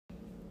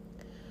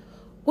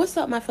What's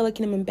up, my fellow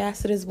Kingdom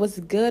ambassadors? What's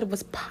good?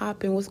 What's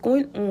popping? What's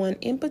going on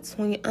in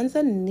between,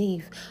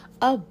 underneath,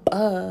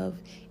 above,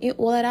 and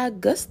all of that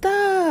good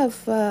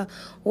stuff?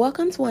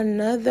 Welcome to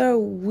another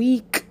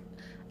week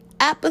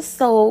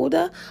episode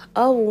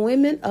of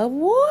Women of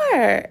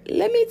War.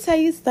 Let me tell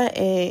you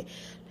something.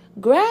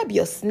 Grab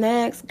your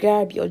snacks,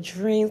 grab your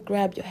drinks,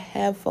 grab your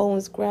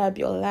headphones, grab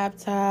your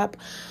laptop.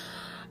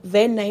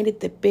 My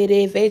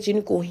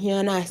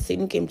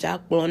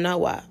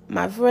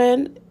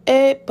friend,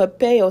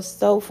 prepare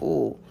yourself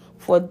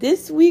for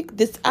this week.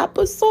 This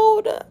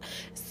episode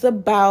is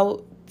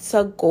about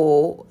to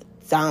go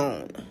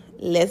down.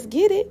 Let's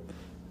get it.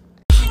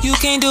 You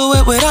can't do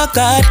it without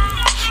God.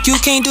 You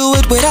can't do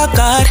it without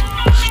God.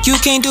 You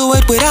can't do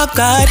it without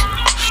God.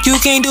 You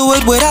can't do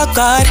it without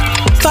God.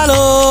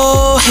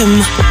 Follow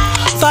him.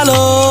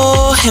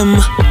 Follow him.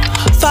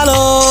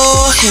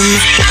 Follow him.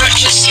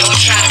 Purchase your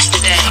tracks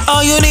today.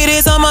 All you need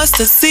is a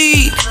mustard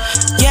seed.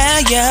 Yeah,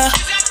 yeah.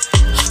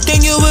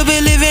 Then you will be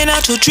living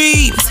out your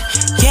dreams.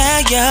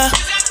 Yeah, yeah.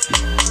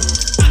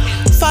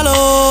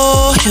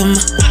 Follow him.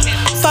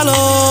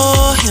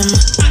 Follow him.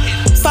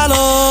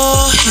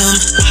 Follow him.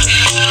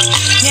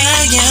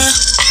 Yeah, yeah.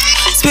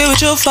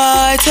 Spiritual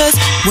fighters,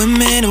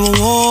 women in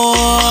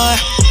war.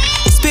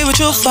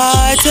 Spiritual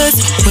fighters,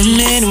 women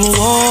in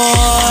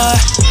war.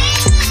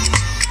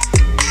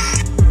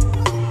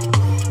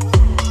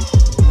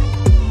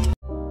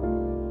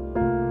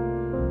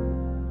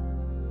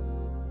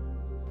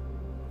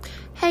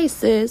 Hey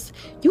sis,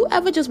 you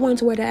ever just wanted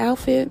to wear that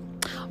outfit?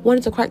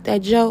 Wanted to crack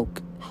that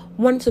joke?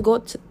 Wanted to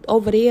go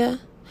over there?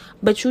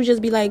 But you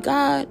just be like,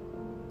 God,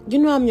 you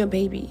know I'm your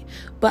baby,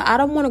 but I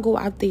don't want to go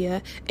out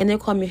there and they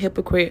call me a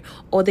hypocrite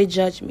or they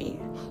judge me.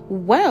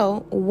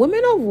 Well,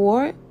 Women of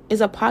War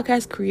is a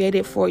podcast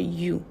created for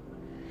you,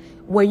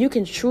 where you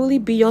can truly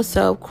be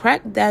yourself,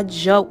 crack that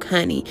joke,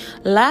 honey,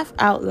 laugh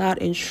out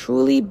loud, and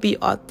truly be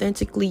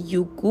authentically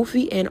you,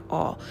 goofy and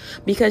all.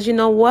 Because you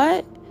know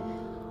what?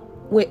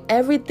 With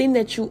everything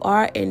that you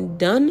are and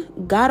done,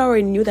 God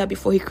already knew that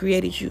before he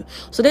created you.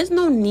 So there's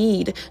no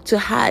need to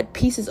hide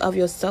pieces of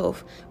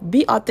yourself.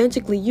 Be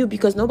authentically you,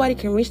 because nobody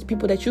can reach the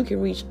people that you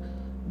can reach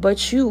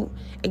but you.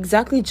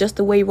 Exactly just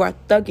the way you are,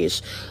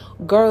 thuggish,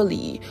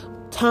 girly,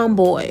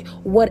 tomboy,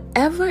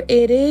 whatever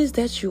it is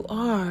that you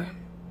are,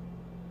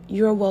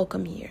 you're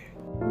welcome here.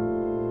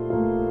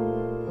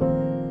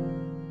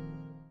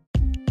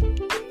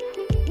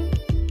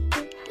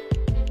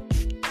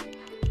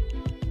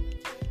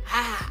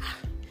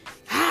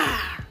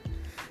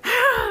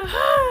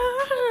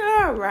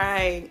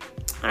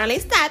 All right,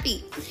 let's stop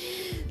it.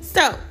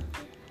 So,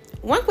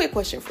 one quick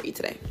question for you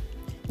today.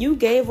 You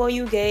gave all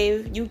you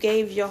gave. You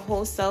gave your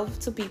whole self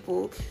to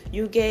people.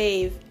 You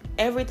gave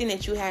everything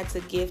that you had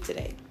to give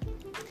today.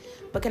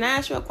 But can I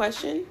ask you a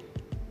question?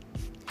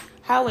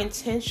 How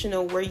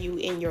intentional were you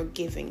in your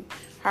giving?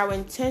 How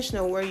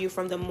intentional were you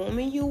from the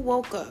moment you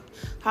woke up?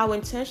 How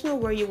intentional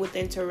were you with the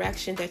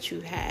interaction that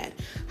you had?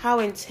 How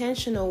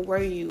intentional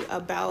were you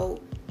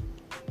about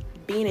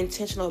being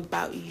intentional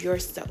about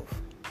yourself?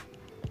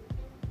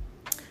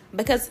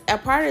 Because a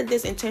part of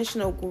this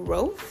intentional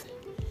growth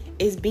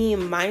is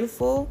being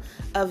mindful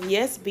of,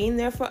 yes, being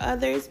there for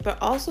others, but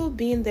also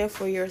being there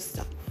for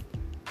yourself.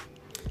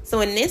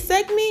 So in this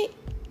segment,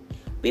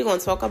 we're going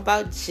to talk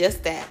about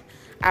just that,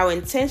 our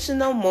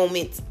intentional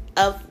moments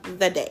of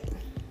the day.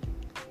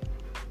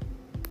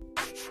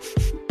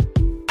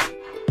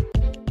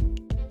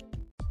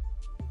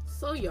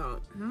 So y'all,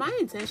 my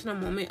intentional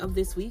moment of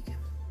this week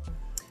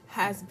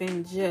has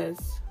been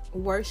just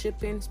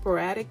worshiping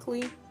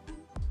sporadically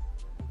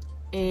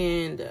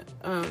and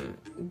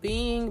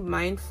being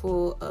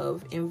mindful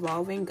of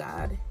involving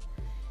God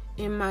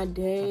in my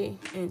day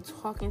and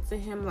talking to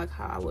him like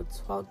how I would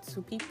talk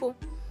to people,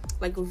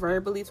 like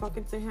verbally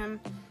talking to him,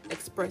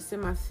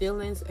 expressing my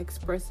feelings,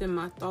 expressing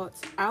my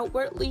thoughts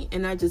outwardly,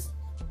 and not just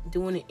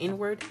doing it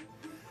inward.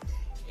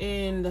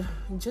 And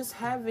just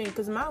having,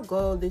 because my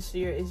goal this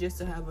year is just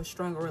to have a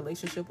stronger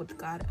relationship with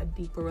God, a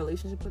deeper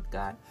relationship with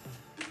God.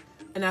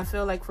 And I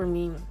feel like for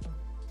me,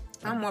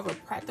 I'm more of a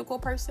practical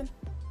person.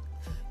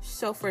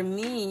 So for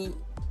me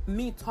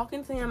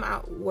talking to him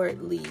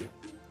outwardly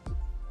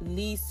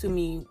leads to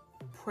me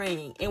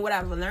praying. And what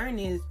I've learned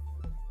is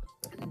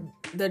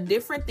the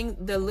different things,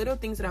 the little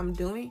things that I'm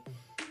doing,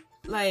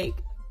 like,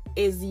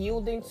 is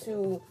yielding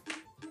to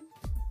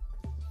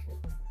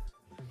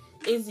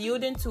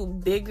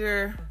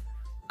bigger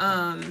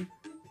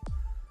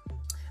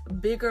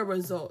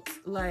results.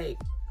 Like,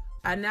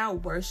 I now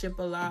worship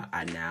a lot,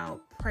 I now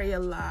pray a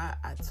lot,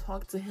 I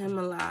talk to him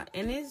a lot,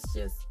 and it's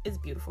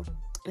beautiful.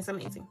 It's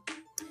amazing.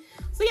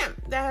 So yeah,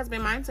 that has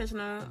been my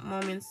intentional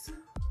moments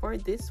for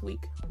this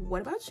week.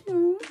 What about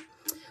you?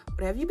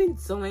 What have you been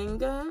doing?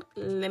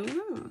 Let me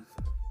know.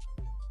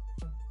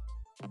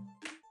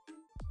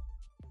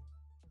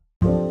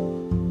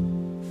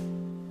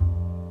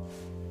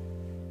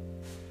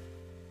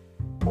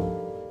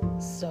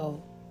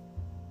 So,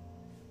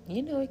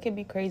 you know it can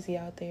be crazy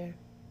out there.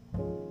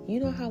 You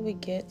know how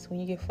it gets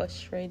when you get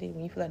frustrated,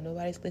 when you feel like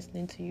nobody's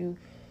listening to you,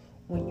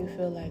 when you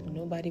feel like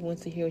nobody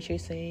wants to hear what you're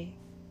saying.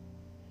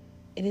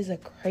 It is a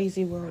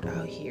crazy world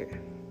out here.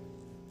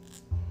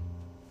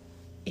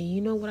 And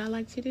you know what I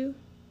like to do?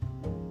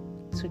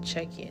 To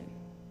check in.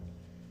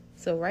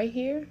 So right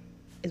here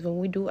is when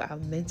we do our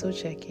mental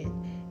check-in.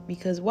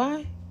 Because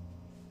why?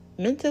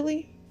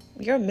 Mentally,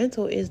 your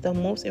mental is the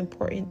most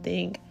important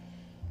thing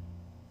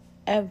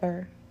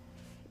ever.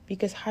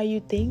 Because how you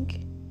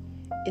think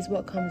is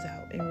what comes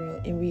out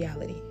in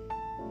reality.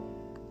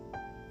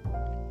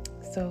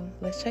 So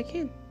let's check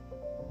in.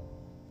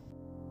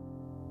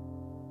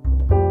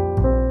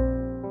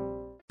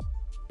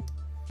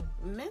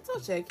 Mental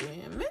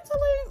check-in.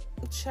 Mentally,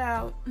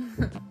 child.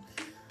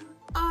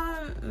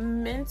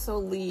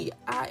 Mentally,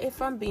 if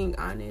I'm being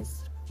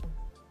honest,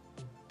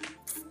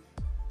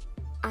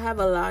 I have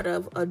a lot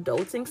of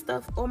adulting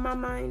stuff on my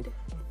mind,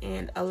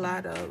 and a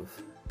lot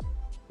of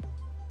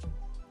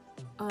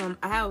I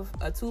have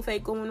a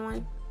toothache going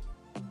on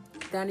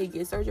that I need to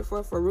get surgery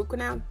for a root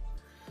canal.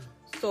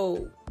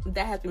 So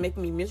that has been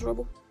making me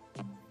miserable.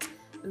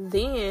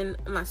 Then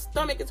my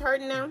stomach is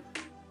hurting now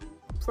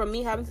from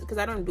me having to, because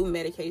I don't do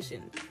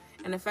medication.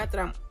 And the fact that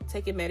I'm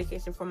taking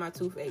medication for my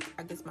toothache,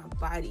 I guess my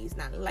body is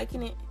not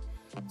liking it.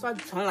 So I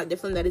don't like the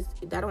feeling I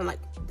don't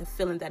like the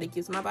feeling that it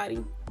gives my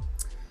body.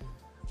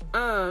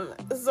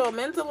 So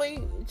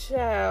mentally,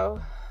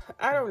 child,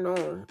 I don't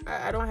know.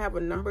 I don't have a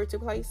number to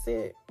place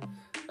it.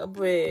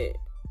 But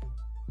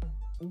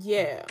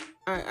yeah,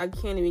 I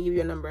can't even give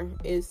you a number.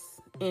 It's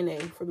NA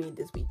for me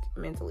this week,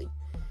 mentally.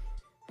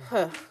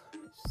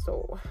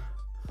 So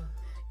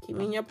keep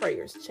me in your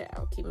prayers,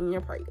 child. Keep me in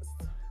your prayers.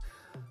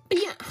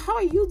 But yeah, how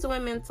are you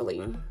doing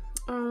mentally?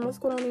 What's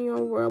going on in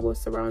your world?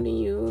 What's surrounding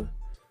you?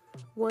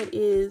 What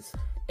is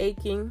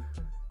aching?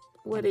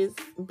 What is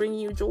bringing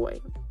you joy?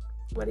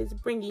 What is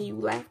bringing you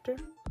laughter?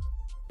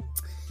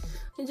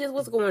 And just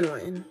what's going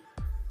on?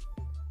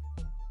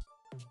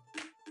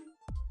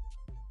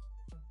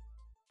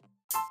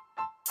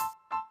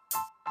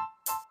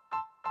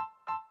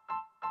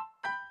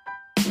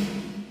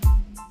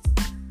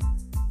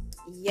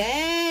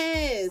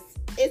 Yes,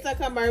 it's a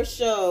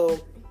commercial.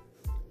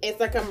 It's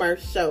a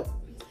commercial.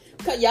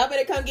 Y'all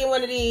better come get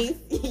one of these.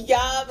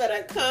 Y'all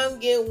better come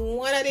get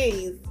one of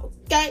these.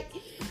 Okay?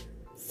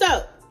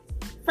 So,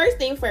 first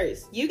thing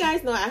first. You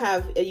guys know I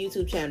have a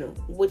YouTube channel.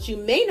 What you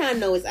may not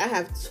know is I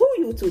have 2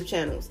 YouTube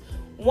channels.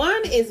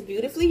 One is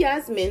Beautifully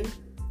Yasmin.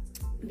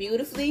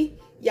 Beautifully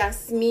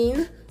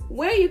Yasmin.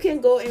 Where you can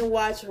go and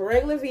watch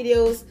regular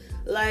videos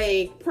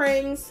like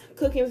pranks,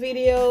 cooking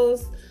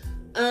videos.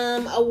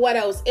 What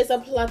else? It's a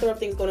plethora of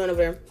things going on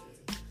over there.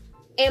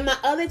 And my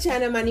other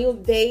channel, my new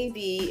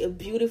baby,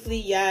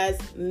 Beautifully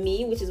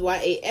Yasme, which is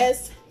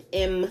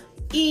YASME,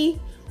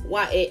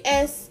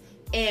 YASME.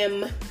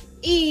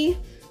 You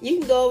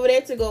can go over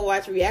there to go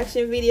watch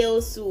reaction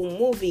videos to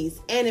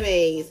movies,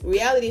 animes,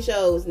 reality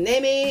shows,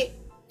 name it.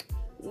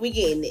 We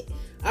getting it.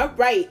 All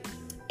right.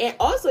 And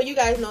also, you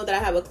guys know that I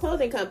have a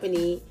clothing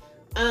company.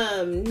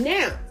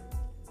 Now,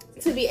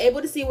 to be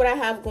able to see what I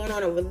have going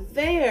on over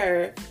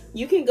there,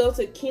 you can go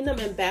to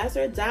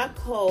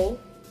kingdomambassador.co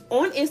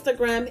on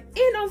Instagram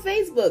and on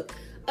Facebook.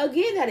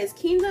 Again, that is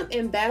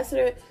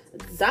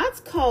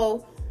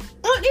kingdomambassador.co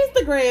on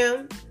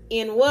Instagram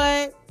and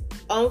what?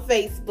 On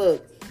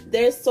Facebook.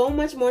 There's so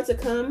much more to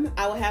come.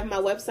 I will have my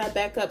website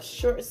back up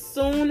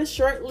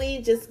shortly.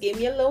 Just give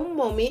me a little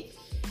moment.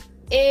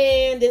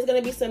 And there's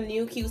going to be some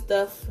new cute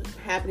stuff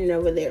happening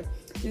over there.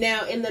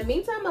 Now, in the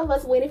meantime, of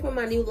us waiting for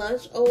my new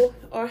lunch or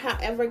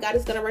however God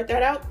is going to work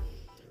that out,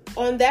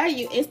 on that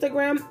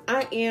Instagram,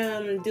 I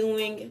am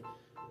doing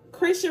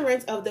Christian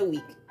Rants of the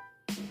Week.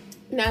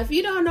 Now, if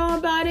you don't know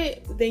about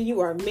it, then you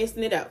are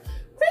missing it out.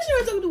 Christian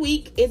Rants of the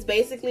Week is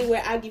basically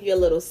where I give you a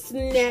little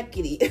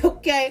snackity,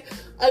 okay?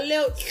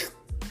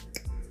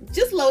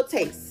 Just a little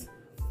taste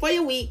for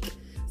your week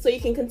so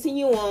you can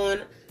continue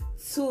on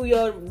to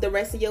the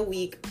rest of your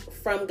week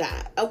from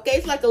God, okay?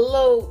 It's like a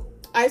little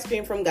ice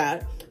cream from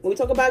God. When we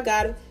talk about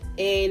God,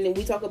 and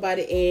we talk about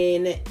it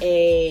in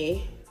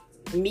a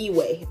me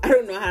way. I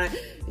don't know how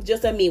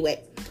just a me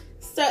way.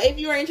 So if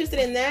you are interested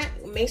in that,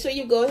 make sure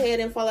you go ahead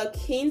and follow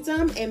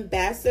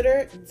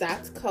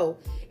kingdomambassador.co.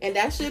 And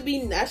that should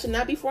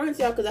not be foreign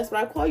to y'all, because that's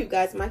what I call you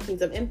guys, my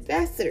kingdom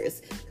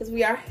ambassadors, because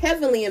we are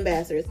heavenly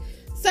ambassadors.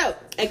 So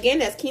again,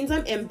 that's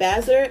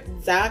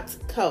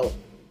kingdomambassador.co.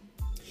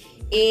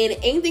 And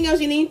anything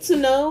else you need to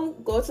know,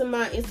 go to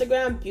my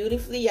Instagram,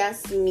 Beautifully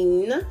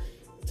Yasmin,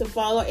 to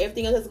follow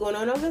everything else that's going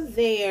on over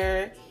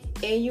there.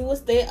 And you will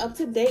stay up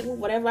to date with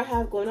whatever I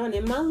have going on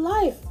in my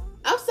life.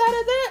 Outside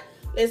of that,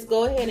 let's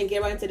go ahead and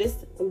get right into this.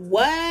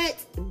 What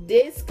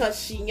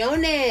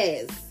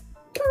discussiones?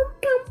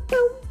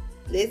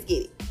 Let's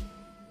get it.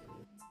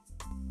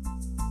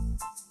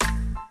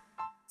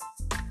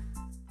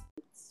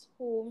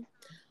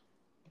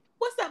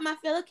 What's up, my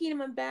fellow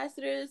Kingdom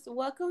Ambassadors?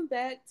 Welcome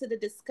back to the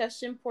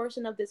discussion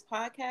portion of this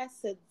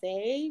podcast.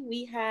 Today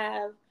we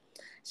have,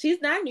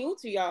 she's not new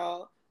to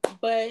y'all,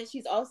 but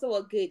she's also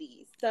a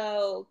goodie.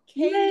 So,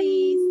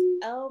 Kaylee,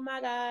 oh my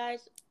gosh,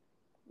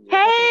 You're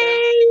welcome,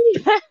 girl.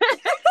 Hey!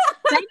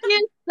 Thank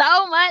you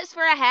so much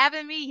for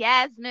having me,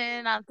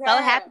 Yasmin. I'm so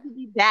happy Girl, to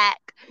be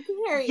back.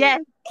 period. Yes,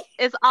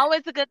 it's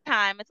always a good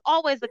time. It's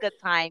always a good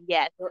time.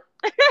 Yes.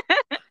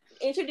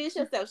 Introduce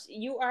yourself.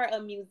 You are a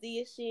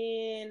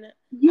musician. I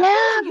feel Yeah.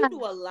 like you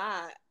do a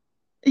lot.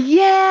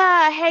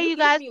 Yeah. Hey, You you give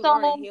guys. me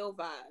Lauren So Hill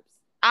vibes.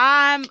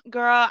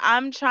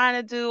 I'm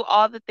trying to do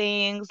all the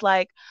things.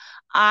 Like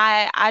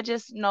I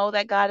just know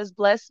that God has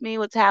blessed me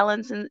with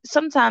talents, and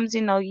sometimes,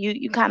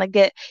 you kind of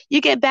get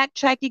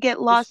backtrack, you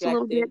get lost a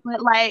little bit, Distracted.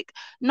 but like,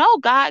 no,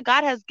 God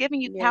has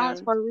given you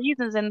talents Yeah. for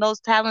reasons, and those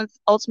talents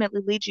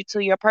ultimately lead you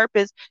to your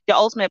purpose, your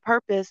ultimate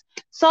purpose.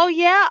 So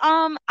yeah,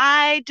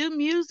 I do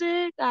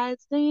music, I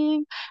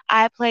sing,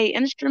 I play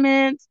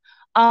instruments.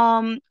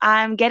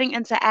 I'm getting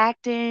into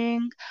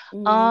acting.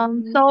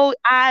 Mm-hmm. So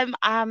I'm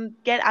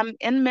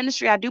in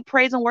ministry. I do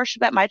praise and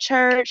worship at my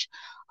church.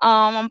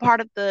 I'm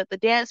part of the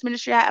dance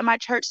ministry at my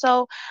church.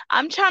 So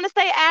I'm trying to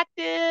stay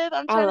active.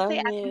 I'm I trying to stay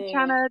love active, it.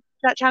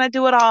 trying to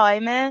do it all.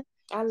 Amen.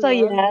 I So love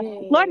yeah,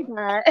 Lord it.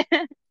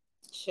 God.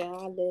 Sure,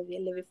 I love it. I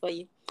love it for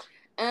you.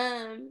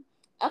 Um,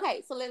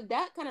 okay, so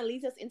that kind of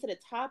leads us into the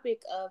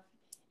topic of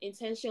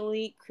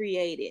intentionally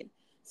created.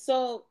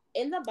 So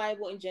in the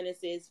Bible, in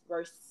Genesis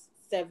verse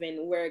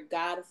 7, where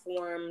God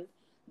formed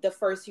the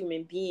first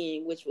human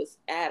being, which was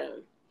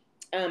Adam,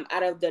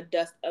 out of the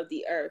dust of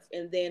the earth,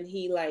 and then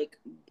he like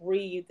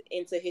breathed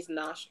into his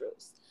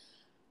nostrils.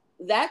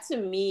 That to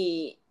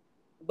me,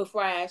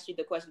 before I ask you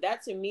the question,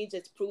 that to me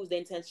just proves the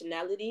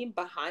intentionality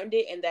behind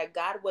it, and that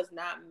God was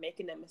not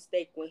making a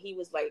mistake when he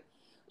was like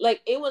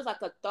it was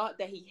like a thought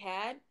that he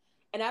had.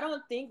 And I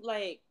don't think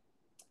like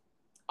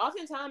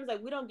oftentimes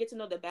like we don't get to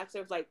know the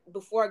backstory of like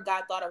before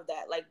God thought of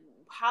that. Like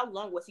how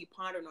long was he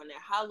pondering on that?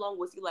 How long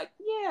was he like,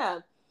 yeah,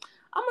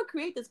 I'm gonna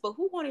create this, but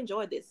who won't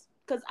enjoy this?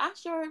 Because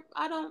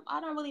I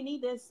don't really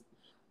need this.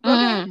 Go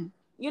ahead. Mm,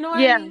 You know what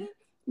I yeah, mean?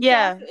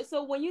 yeah.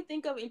 So when you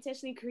think of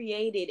intentionally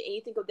created and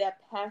you think of that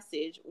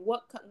passage,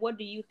 what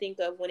do you think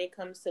of when it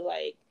comes to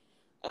like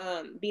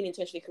being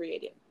intentionally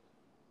created?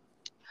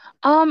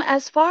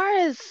 As far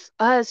as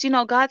us,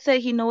 God said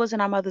He knew us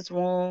in our mother's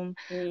womb.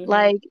 Mm-hmm.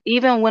 Like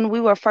even when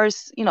we were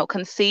first,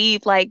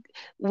 conceived, like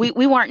we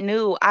weren't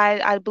new.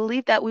 I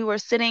believe that we were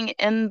sitting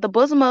in the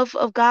bosom of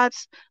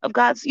God's,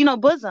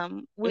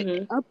 bosom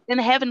Mm-hmm. up in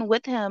heaven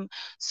with Him.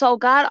 So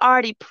God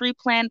already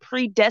pre-planned,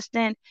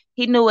 predestined.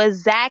 He knew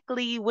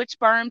exactly which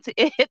sperm to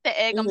hit the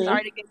egg. I'm Mm-hmm.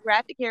 sorry to get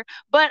graphic here,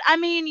 but I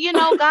mean,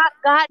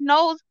 God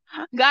knows,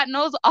 God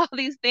knows all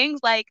these things.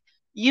 Like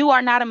you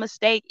are not a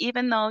mistake,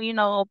 even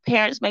though,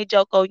 parents may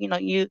joke, oh, you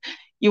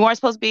weren't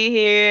supposed to be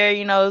here,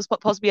 it was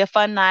supposed to be a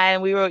fun night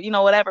and we were,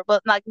 whatever.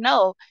 But like,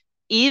 no,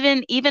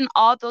 even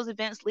all those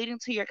events leading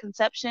to your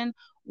conception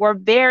were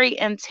very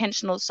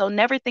intentional. So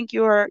never think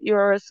you're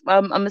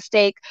a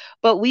mistake,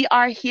 but we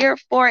are here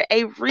for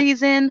a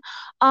reason.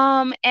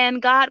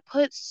 And God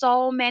put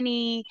so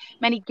many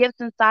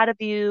gifts inside of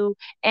you,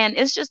 and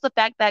it's just the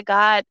fact that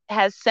God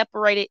has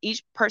separated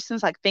each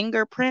person's like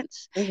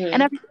fingerprints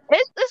and Mm-hmm.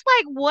 it's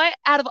like, what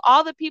out of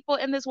all the people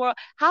in this world,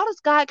 how does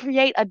God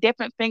create a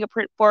different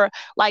fingerprint for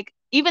like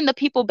even the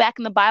people back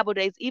in the Bible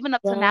days, even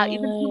up to now,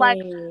 even to like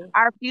Right.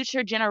 our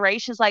future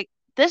generations? Like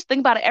this, think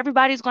about it,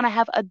 everybody's going to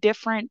have a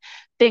different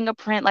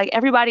fingerprint. Like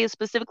everybody is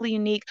specifically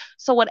unique.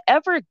 So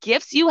whatever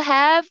gifts you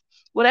have,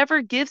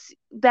 whatever gifts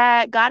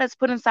that God has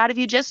put inside of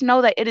you, just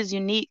know that it is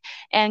unique,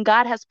 and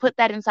God has put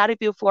that inside of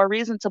you for a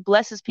reason, to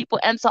bless His people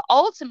and to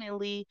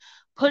ultimately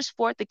push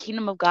forth the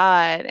kingdom of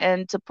God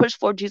and to push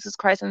forth Jesus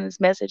Christ and His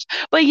message.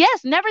 But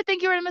yes, never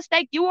think you're a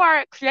mistake. You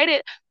are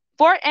created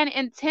for an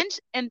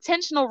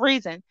intentional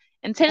reason.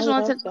 I Intentional,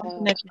 love intentional, that.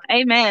 intentional.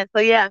 Amen.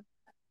 So yeah.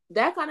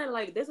 That kind of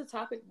like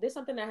there's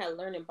something I had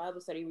learned in Bible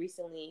study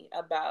recently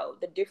about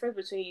the difference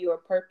between your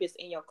purpose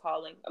and your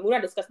calling. I mean, we're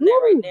not discussing that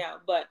right Ooh, now,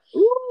 but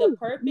the ooh,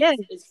 yes.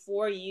 purpose is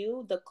for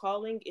you, the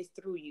calling is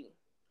through you.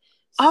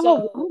 Oh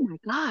So my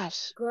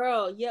gosh.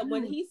 girl, yeah,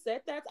 when Ooh, he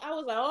said that, I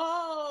was like,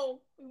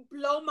 oh,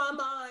 blow my ooh,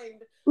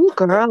 mind.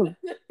 girl.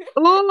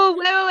 Oh,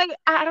 wait.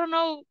 I don't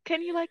know.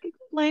 Can you like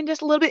explain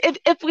just a little bit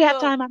if we have So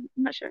time? I'm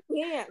not sure.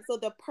 yeah, so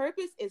the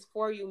purpose is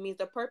for you means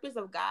the purpose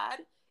of God,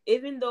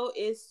 even though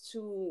it's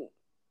to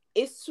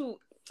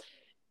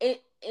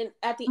and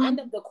at the end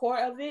of the core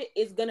of it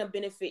is gonna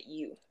benefit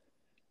you.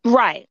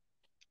 Right.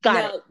 Got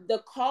it. Now the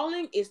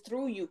calling is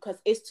through you because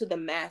it's to the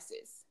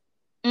masses.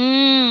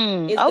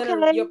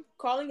 Okay. Your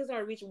calling is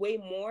gonna reach way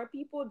more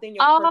people than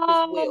your purpose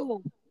will.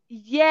 Oh,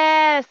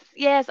 yes,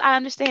 I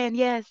understand.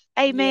 Yes.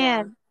 Yeah,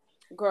 Amen.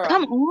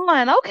 Come girl.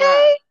 on. Wow.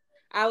 Okay.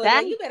 I was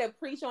That like, you better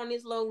preach on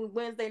this little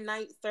Wednesday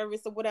night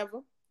service or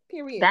whatever.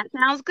 Period. that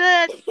sounds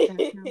good. That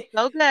sounds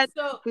so good.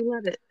 So We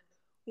love it.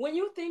 when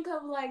you think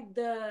of like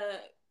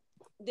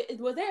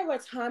was there ever a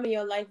time in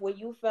your life where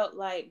you felt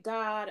like,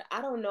 God,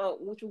 I don't know,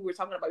 which we were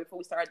talking about before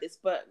we started this,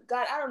 but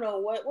God, I don't know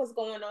what's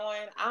going on.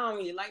 I don't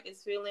really like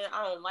this feeling.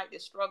 I don't like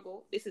this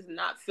struggle. This is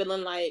not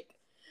feeling like,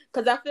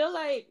 because I feel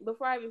like,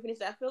 before I even finish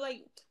that, I feel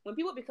like when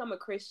people become a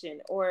Christian,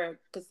 or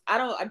because I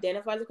don't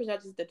identify as a Christian, I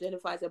just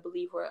identify as a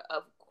believer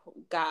of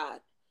God.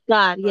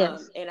 God,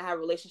 yes. And I have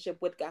a relationship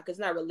with God, because it's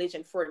not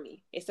religion for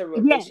me, it's a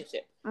Yes.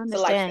 relationship, I it's a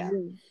understand.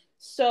 lifestyle. Yeah.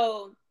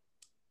 So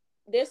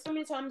there's so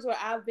many times where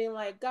I've been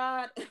like,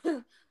 God,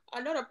 I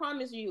know the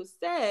promise you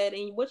said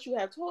and what you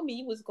have told me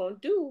you was gonna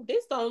do.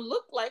 This don't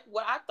look like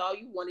what I thought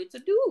you wanted to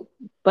do.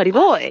 Buddy I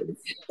boy. don't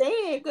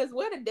understand, because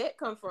where did debt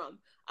come from?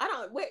 I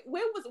don't. Where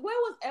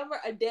was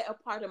ever a debt a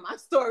part of my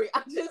story?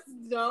 I just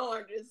don't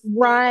understand.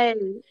 Right.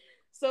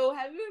 So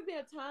have you ever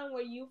been a time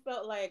where you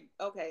felt like,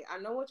 okay, I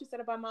know what you said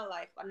about my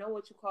life, I know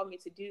what you called me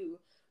to do,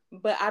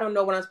 but I don't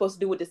know what I'm supposed to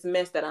do with this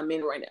mess that I'm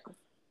in right now?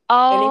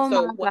 And if Oh my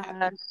so, what God.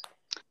 happened?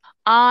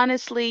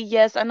 Honestly,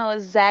 yes, I know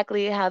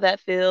exactly how that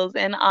feels.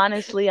 And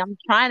honestly, I'm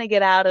trying to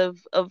get out of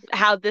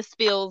how this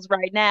feels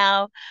right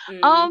now. But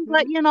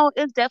Mm-hmm.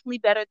 it's definitely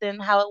better than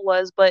how it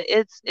was, but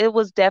it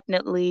was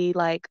definitely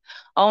like,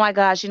 oh my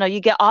gosh, you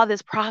get all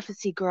this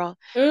prophecy, girl.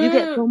 You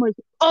get Mm. so much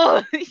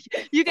oh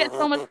you get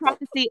so much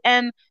prophecy,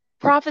 and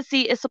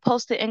prophecy is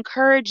supposed to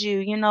encourage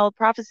you.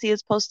 Prophecy is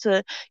supposed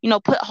to,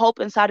 put hope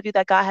inside of you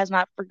that God has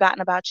not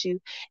forgotten about you.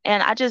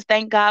 And I just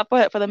thank God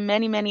for the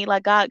many, many,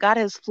 like God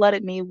has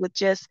flooded me with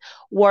just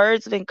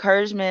words of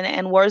encouragement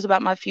and words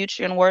about my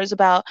future and words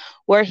about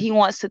where he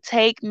wants to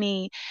take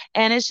me.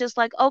 And it's just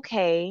like,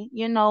 okay,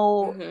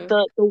 Mm-hmm.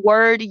 the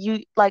word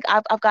you like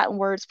I've gotten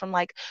words from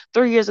like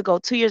 3 years ago,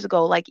 2 years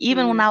ago, like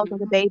even when I was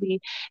like a Mm-hmm. baby.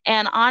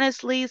 And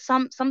honestly,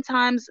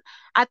 sometimes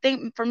I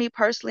think for me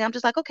personally, I'm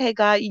just like, okay,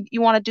 God,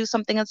 you want to do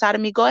something inside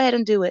of me, go ahead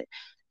and do it.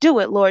 Do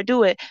it, Lord,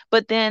 do it.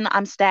 But then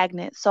I'm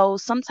stagnant. So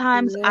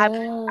sometimes I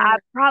Yeah.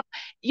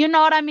 you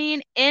know what I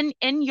mean? In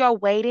your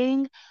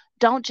waiting,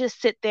 don't just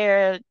sit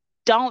there.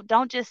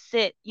 Don't just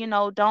sit,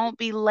 don't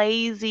be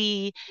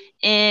lazy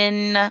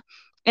in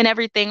in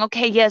everything.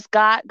 Okay, yes,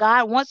 God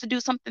wants to do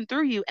something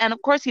through you. And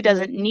of course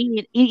Mm-hmm.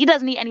 he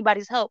doesn't need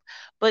anybody's help.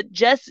 But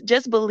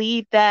just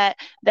believe that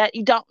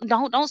you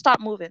don't stop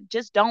moving.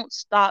 Just don't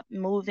stop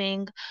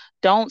moving.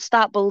 Don't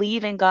stop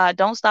believing God.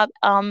 Don't stop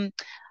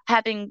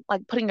having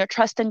like putting your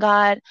trust in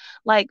God.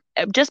 Like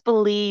just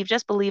believe.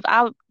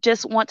 I would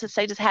just want to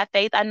say, just have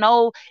faith. I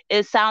know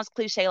it sounds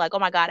cliche, like, oh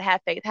my God,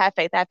 have faith, have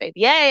faith, have faith.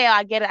 Yeah, yeah, yeah,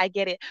 I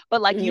get it.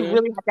 But like, you Mm-hmm.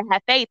 really have to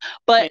have faith.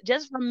 But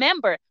just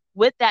remember,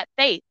 with that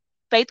faith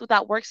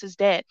without works is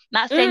dead.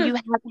 Not saying Mm. you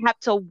have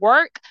to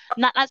work,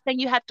 not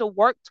saying you have to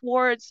work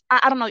towards,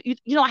 I don't know, you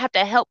don't have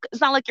to help. It's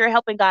not like you're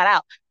helping God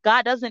out.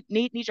 God doesn't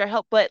need your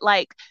help, but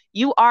like,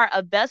 you are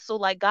a vessel.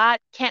 Like, God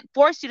can't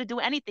force you to do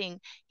anything.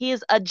 He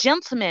is a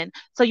gentleman.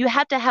 So you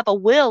have to have a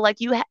will. Like,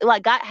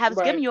 like God has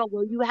given Right. you a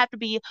will. You have to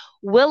be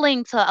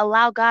willing to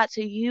allow God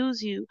to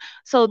use you.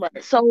 So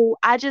Right. so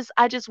I just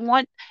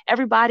want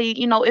everybody,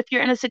 if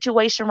you're in a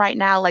situation right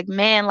now, like,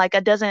 man, like,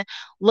 it doesn't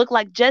look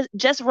like,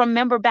 just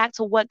remember back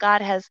to what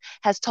God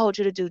has told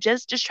you to do.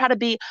 Just try to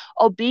be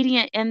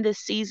obedient in this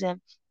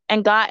season.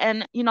 And God,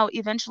 and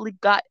eventually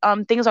God,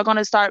 things are going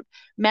to start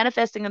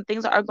manifesting, and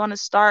things are going to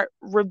start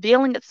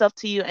revealing itself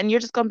to you, and you're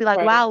just going to be like,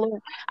 Right. wow,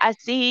 Lord, I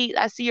see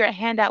your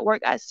hand at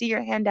work. I see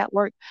your hand at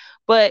work.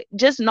 But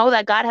just know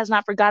that God has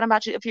not forgotten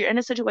about you. If you're in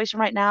a situation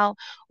right now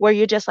where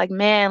you're just like,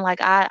 man, like,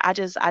 I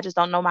just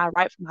don't know my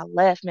right from my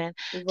left, man,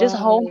 just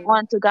hold Right.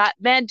 on to God.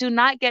 Man, do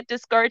not get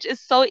discouraged.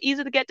 It's so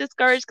easy to get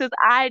discouraged, because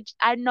I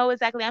know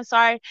exactly. I'm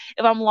sorry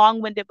if I'm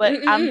long-winded, but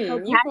I'm so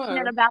Mm-mm. You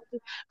passionate fine. about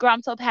this. Girl,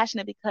 I'm so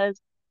passionate because,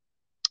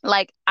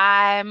 like,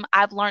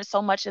 I've learned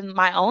so much in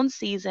my own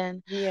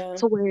season, Yeah.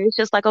 to where it's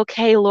just like,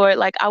 okay, Lord,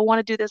 like, I want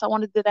to do this, I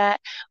want to do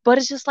that. But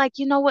it's just like,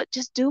 you know what,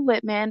 just do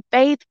it, man.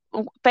 Faith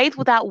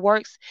without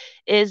works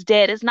is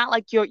dead. It's not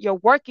like you're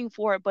working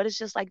for it, but it's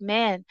just like,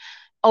 man,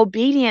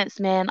 obedience,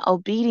 man,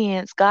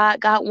 obedience. God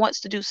wants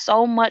to do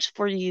so much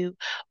for you,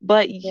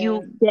 but Yeah.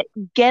 you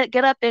get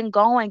up and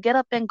go, and get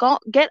up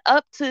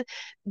to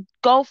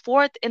go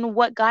forth in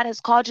what God has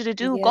called you to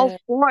do. Go Yeah.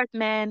 forth,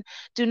 man.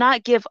 Do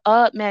not give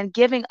up, man.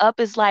 Giving up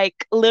is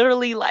like,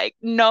 literally, like,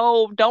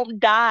 no, don't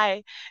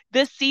die.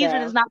 This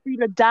season Yeah. is not for you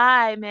to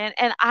die, man.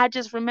 And I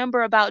just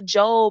remember about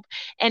Job,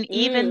 and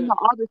even, Mm.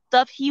 all the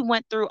stuff he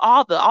went through,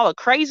 all the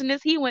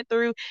craziness he went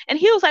through. And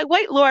he was like,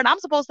 wait, Lord, I'm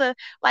supposed to,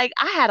 like,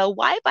 I had a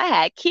wife, I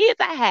had kids,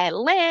 I had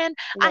land,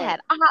 I Right. had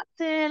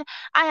oxen,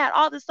 I had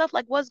all this stuff.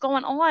 Like, what's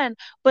going on?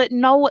 But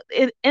no,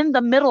 in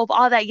the middle of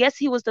all that, yes,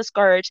 he was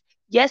discouraged.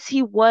 Yes,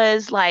 he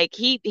was, like,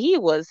 he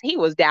was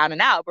down and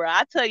out, bro.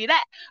 I tell you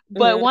that.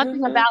 But one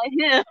thing Mm-hmm.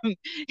 about him,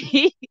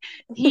 he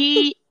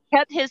he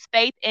kept his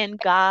faith in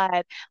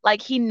God.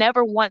 Like, he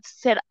never once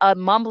said a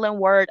mumbling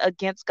word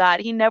against God.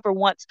 He never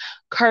once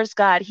cursed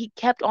God. He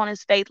kept on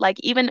his faith. Like,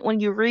 even when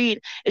you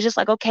read, it's just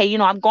like, okay,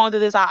 I'm going through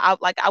this. I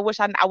wish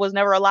I was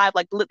never alive.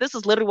 Like, this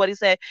is literally what he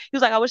said. He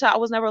was like, I wish I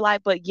was never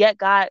alive, but yet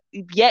I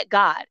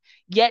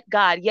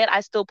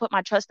still put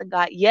my trust in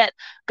God. Yet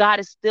God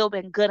has still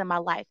been good in my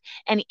life.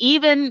 And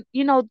even,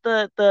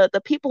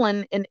 the people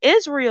in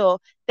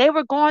Israel, they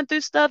were going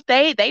through stuff.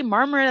 They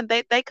murmured,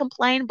 and they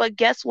complained, but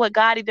guess what?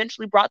 God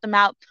eventually brought them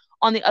out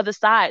on the other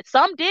side.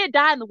 Some did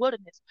die in the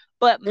wilderness,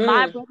 but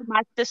my Mm. brother,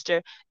 my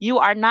sister, you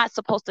are not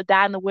supposed to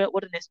die in the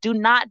wilderness. Do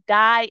not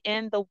die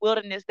in the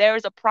wilderness. There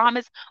is a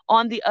promise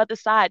on the other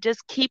side.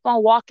 Just keep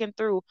on walking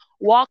through.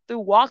 Walk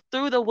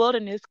through the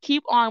wilderness.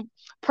 Keep on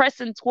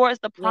pressing towards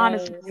the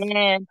promised Yes.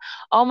 land.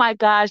 Oh my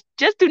gosh,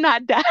 just do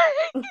not die.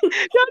 Don't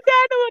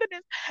die in the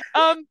wilderness.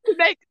 To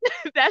make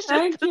that's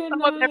just I to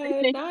sum up cannot.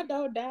 everything. Not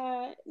don't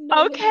die. No,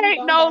 literally Okay,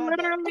 don't no, die that.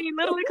 literally,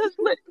 because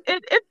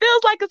it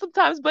feels like it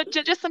sometimes, but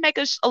just to make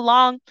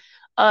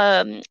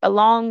a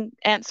long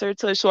answer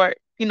to a short,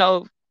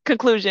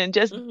 conclusion,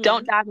 just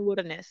don't Hmm. die in the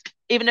wilderness.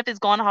 Even if it's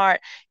going hard,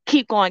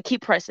 keep going,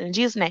 keep pressing. In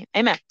Jesus' name,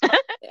 amen.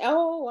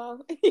 Oh wow.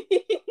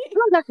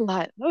 Oh, that's a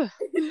lot. Ugh.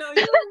 No,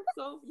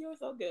 you're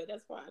so good.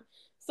 That's fine.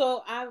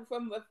 So I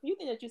from a few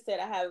things that you said,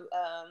 I have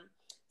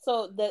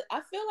so the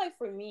I feel like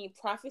for me,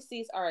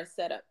 prophecies are a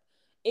setup.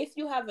 If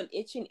you have an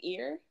itching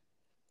ear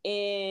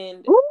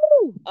and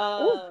Ooh,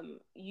 ooh.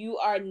 you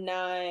are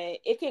not,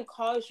 it can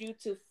cause you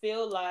to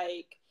feel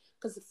like,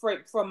 because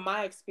from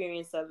my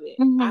experience of it,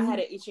 I had Mm-hmm.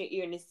 an itching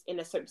ear in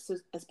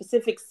a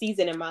specific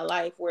season in my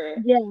life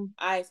where Yeah.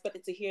 I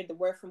expected to hear the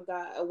word from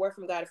God, a word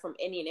from God from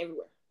any and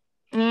everywhere,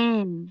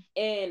 Mm.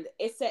 and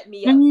it set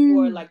me up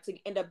for Mm. like to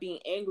end up being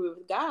angry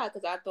with God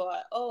because I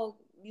thought, oh,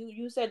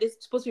 you said this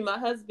is supposed to be my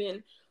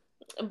husband,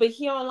 but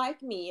he don't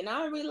like me, and I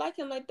don't really like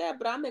him like that,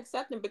 but I'm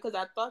accepting because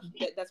I thought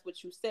that that's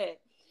what you said.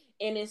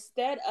 And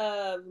instead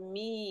of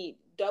me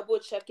double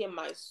checking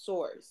my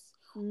source,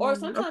 or Mm.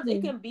 sometimes it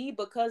Okay. can be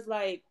because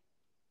like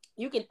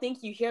you can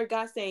think you hear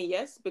God saying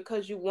yes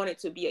because you want it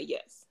to be a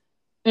yes.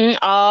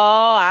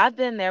 Oh, I've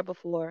been there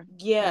before.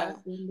 Yeah,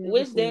 I've been there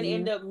which then before.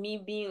 end up me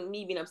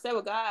being upset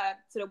with God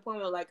to the point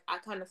where like I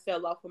kind of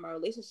fell off with my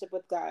relationship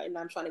with God, and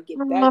I'm trying to get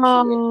back to it.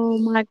 Oh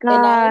my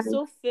And I God.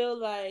 also feel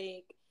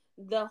like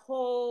the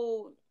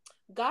whole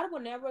God will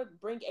never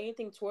bring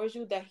anything towards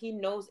you that He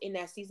knows in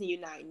that season you're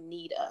not in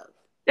need of.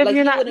 If Like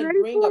you're He not wouldn't ready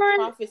bring a for it,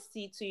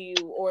 prophecy to you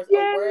or a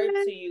word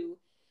yeah. to you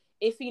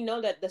if He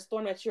know that the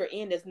storm that you're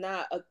in is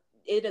not a,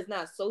 it does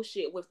not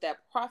associate with that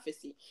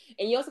prophecy.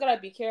 And you also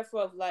gotta be careful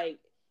of like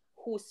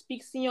who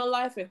speaks in your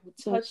life and who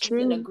That's touches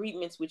in true.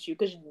 agreements with you,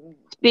 because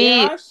there See,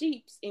 are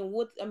sheeps in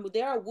wood. I mean,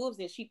 there are wolves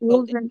in sheep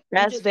clothing. You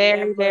that's just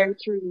very, very never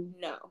true.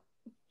 know.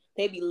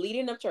 They be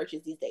leading up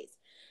churches these days.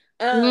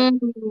 Um,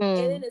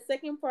 and then Mm. the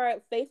second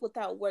part, faith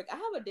without work. I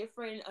have a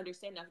different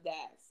understanding of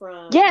that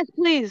from. Yes,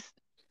 please.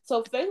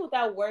 So faith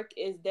without work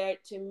is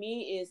that to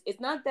me is it's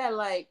not that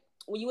like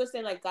when you were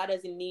saying like God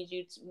doesn't need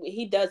you to,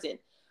 He doesn't.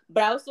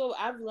 But also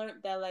I've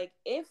learned that like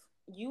if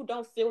you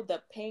don't feel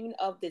the pain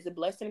of this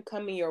blessing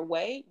coming your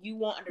way, you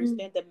won't Mm.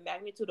 understand the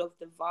magnitude of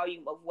the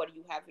volume of what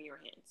you have in your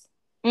hands.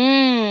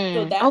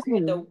 So Mm. that's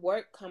where the Okay.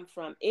 work come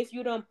from. If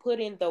you don't put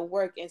in the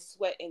work and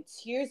sweat and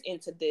tears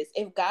into this,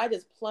 if God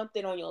just plumped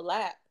it on your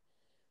lap,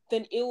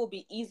 then it will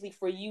be easy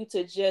for you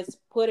to just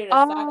put it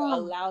aside or Oh,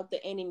 allow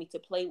the enemy to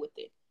play with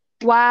it.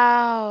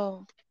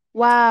 wow. You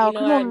Wow. know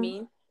Come what I on.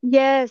 mean?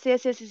 Yes,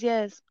 yes, yes, yes,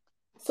 yes.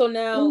 So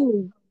now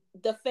Ooh.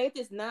 the faith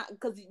is not,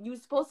 because you're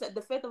supposed to,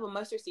 the faith of a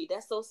mustard seed,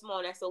 that's so small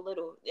and that's so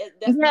little.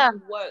 That's Yeah.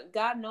 not what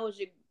God knows.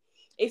 You,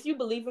 if you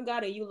believe in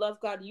God and you love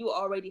God, you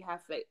already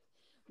have faith.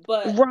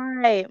 But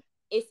Right.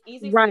 it's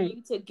easy for Right.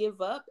 you to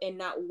give up and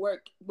not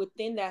work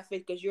within that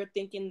faith because you're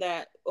thinking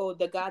that, oh,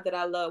 the God that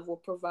I love will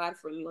provide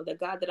for me, or the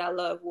God that I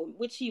love will,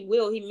 which He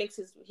will. He makes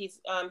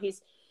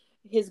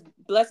his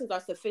blessings are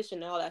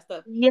sufficient and all that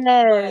stuff,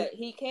 Yes. but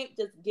He can't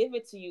just give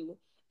it to you.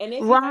 And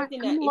Right.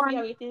 Come if you have on.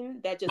 anything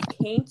that just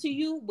came to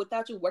you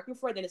without you working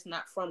for it, then it's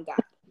not from God.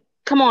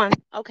 Come on.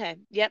 Okay.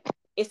 Yep.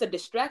 It's a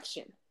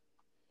distraction.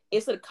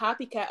 It's a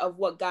copycat of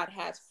what God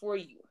has for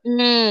you.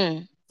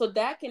 Mm. So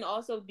that can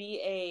also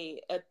be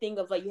a thing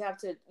of like you have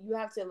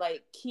to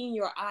like keen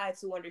your eye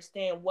to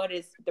understand what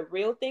is the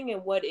real thing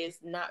and what is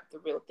not the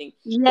real thing.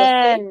 Because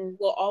faith Yes.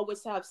 will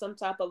always have some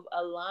type of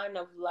a line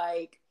of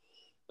like,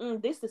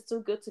 this is too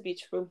good to be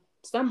true.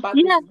 Something about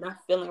this Yeah. is not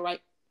feeling right.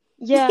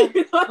 Yeah. You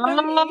know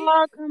what I mean?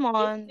 Oh, come It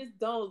on. just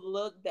don't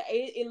look that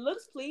it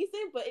looks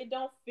pleasing, but it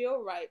don't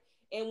feel right.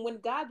 And when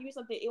God gives you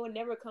something, it will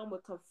never come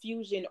with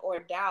confusion or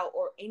doubt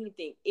or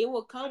anything. It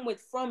will come with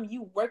from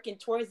you working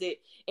towards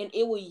it, and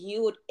it will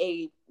yield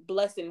a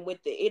blessing with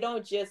it. It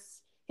don't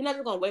just You're not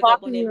just gonna wake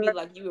up one Talking day and be your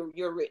like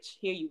you're rich.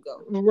 Here you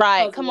go.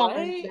 right. Cause Come what?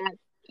 on. I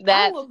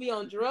That will be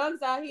on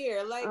drugs out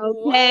here. Like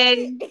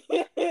okay.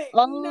 what?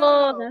 Oh,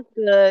 No. that's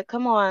good.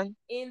 Come on.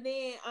 And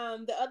then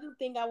the other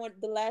thing I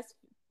want, the last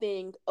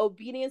thing,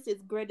 obedience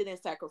is greater than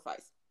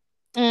sacrifice.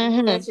 And you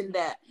Mm-hmm. mentioned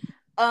that.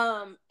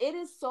 It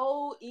is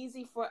so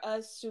easy for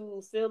us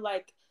to feel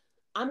like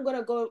I'm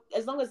gonna go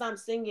as long as I'm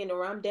singing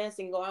or I'm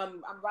dancing or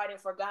I'm writing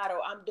for God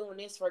or I'm doing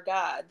this for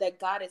God, that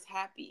God is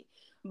happy.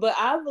 But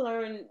I've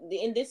learned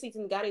in this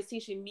season, God is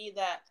teaching me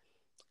that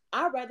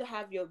I'd rather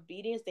have your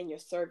obedience than your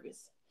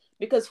service.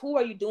 Because who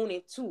are you doing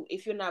it to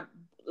if you're not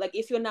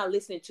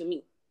listening to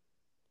me?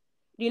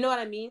 Do you know what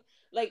I mean?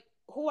 Like,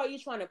 who are you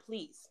trying to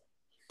please?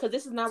 Because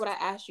this is not what I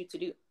asked you to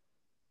do.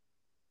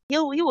 He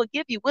will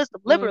give you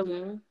wisdom liberally.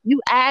 Mm-hmm.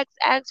 You ask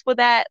for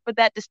that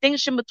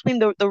distinction between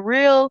the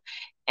real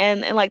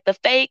and like the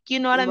fake, you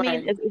know what I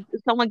mean? Right.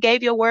 If someone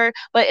gave you a word,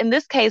 but in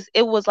this case,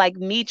 it was like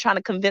me trying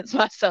to convince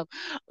myself.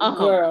 Um,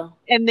 Girl.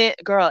 and then,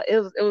 girl,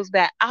 it was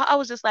bad. I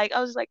was just like,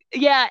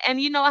 yeah.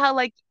 And you know how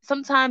like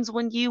sometimes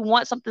when you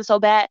want something so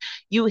bad,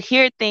 you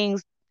hear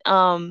things,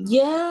 um,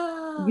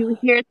 you Yeah.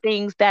 hear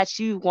things that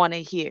you want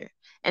to hear,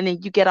 and then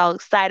you get all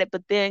excited.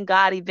 But then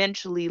God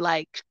eventually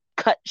like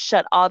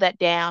shut all that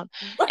down.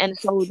 And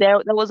so there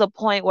was a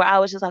point where I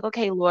was just like,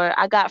 okay, Lord,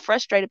 I got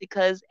frustrated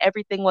because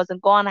everything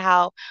wasn't going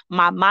how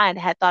my mind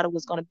had thought it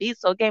was going to be.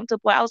 So it came to a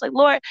point I was like,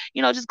 Lord,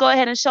 just go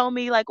ahead and show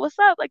me like what's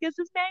up. Like, is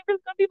this man really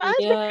going to be my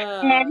husband?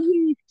 And Yeah.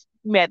 he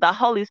man, the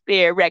Holy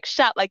Spirit wrecked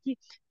shop. Like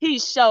he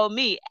showed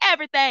me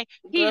everything.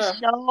 He Girl.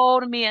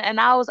 showed me, and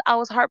I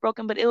was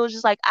heartbroken, but it was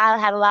just like I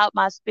had allowed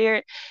my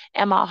spirit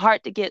and my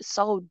heart to get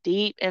so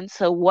deep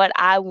into what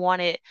I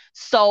wanted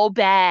so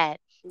bad,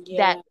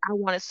 that Yeah. I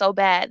wanted so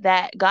bad,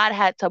 that God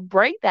had to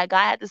break that.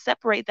 God had to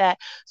separate that.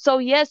 So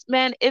yes,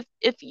 man, if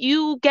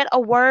you get a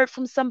word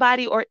from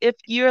somebody, or if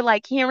you're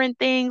like hearing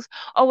things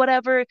or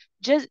whatever,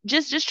 just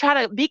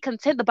try to be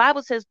content. The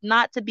Bible says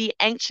not to be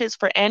anxious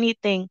for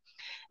anything.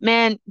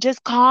 Man,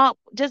 just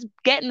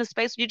get in the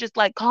space where you just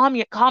like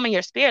calming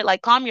your spirit,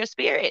 like calm your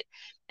spirit,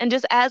 and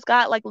just ask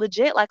God, like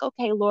legit, like,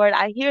 okay, Lord,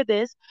 I hear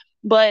this,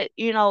 but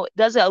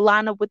does it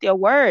line up with your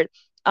word?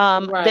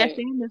 They're Right.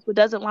 saying this, but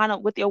doesn't line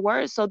up with your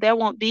words, so there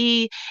won't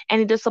be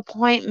any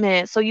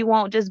disappointment. So you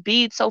won't just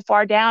be so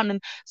far down.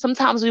 And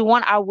sometimes we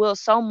want our will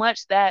so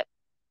much that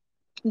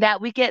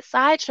we get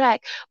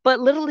sidetracked. But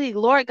literally,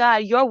 Lord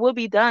God, your will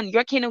be done.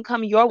 Your kingdom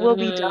come, your will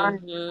be done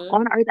Mm-hmm.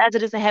 on earth as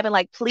it is in heaven.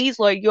 Like, please,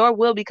 Lord, your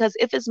will, because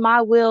if it's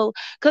my will,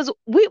 because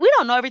we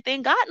don't know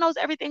everything. God knows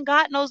everything.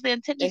 God knows the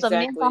intentions of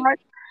men's Exactly.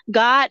 hearts.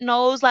 God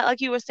knows,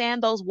 like you were saying,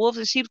 those wolves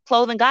in sheep's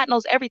clothing. God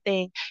knows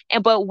everything.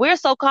 And but we're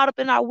so caught up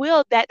in our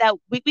will that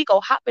we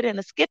go hopping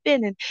and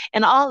skipping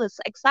and all this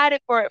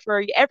excited for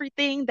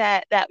everything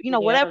that Yeah.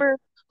 whatever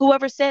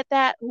whoever said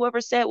that,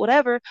 whoever said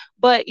whatever.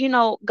 But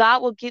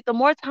God will get, the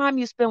more time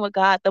you spend with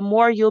God, the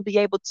more you'll be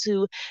able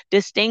to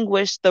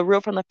distinguish the real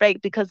from the fake.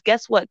 Because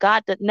guess what?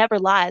 God never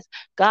lies.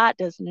 God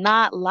does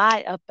not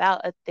lie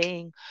about a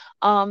thing.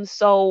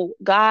 So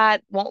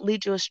God won't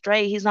lead you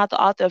astray. He's not the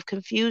author of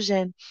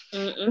confusion.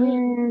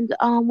 Mm-mm.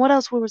 And what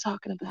else we were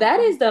talking about? That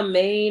is the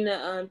main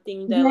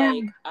thing that Yeah.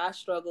 like I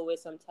struggle with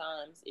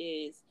sometimes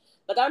is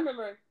like I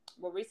remember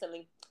well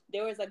recently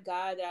there was a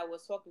guy that I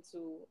was talking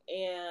to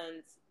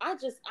and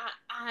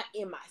I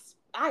in my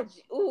I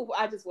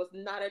just was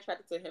not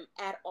attracted to him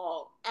at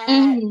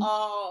Mm-hmm.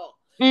 all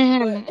but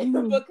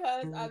Mm-hmm.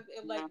 because I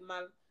like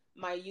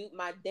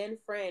my then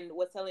friend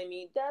was telling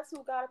me that's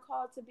who God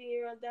called to be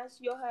here, that's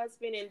your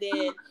husband, and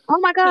then Oh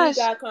my he gosh.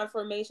 got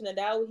confirmation that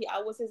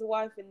I was his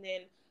wife, and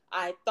then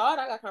I thought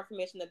I got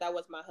confirmation that that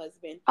was my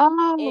husband,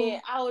 and Oh,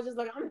 I was just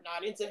like, I'm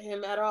not into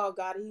him at all.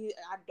 God,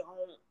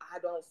 I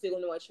don't feel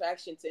no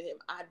attraction to him.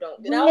 I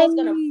don't, and I was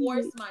gonna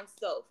force wait.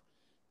 myself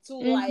to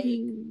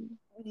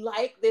Mm-hmm.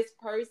 like this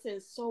person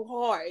so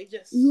hard,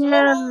 just so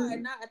Yeah.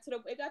 hard. Not to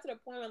the, it got to the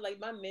point where like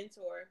my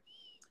mentor,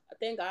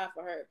 thank God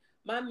for her.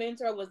 My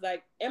mentor was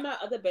like, and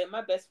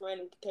my best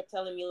friend kept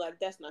telling me like,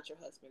 that's not your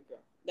husband, girl.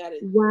 That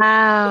is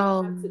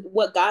Wow.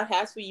 what God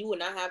has for you,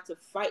 and I have to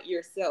fight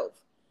yourself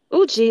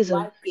Oh, to Jesus.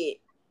 like it.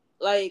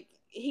 Like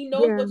he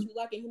knows Yeah. what you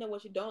like and he knows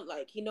what you don't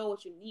like. He knows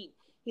what you need.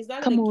 He's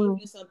not gonna Come give on.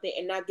 you something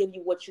and not give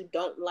you what you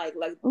don't like.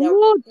 Like that,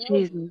 Oh, girl,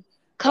 Jesus.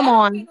 Come that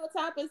don't make on.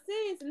 no type of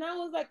sense. And I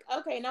was like,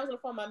 okay. And I was gonna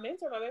phone my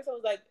mentor. My mentor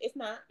was like, it's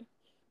not.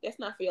 That's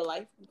not for your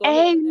life. Go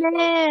ahead and let that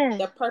go.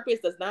 The Amen. purpose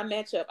does not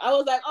match up. I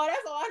was like, oh,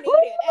 that's all I needed.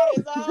 That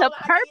Woo! is all The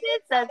I purpose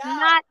needed to does know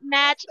not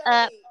match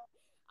up. instantly.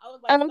 I was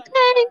like, sir, I'm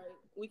Okay. sorry.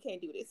 We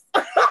can't do this.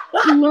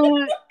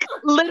 Look,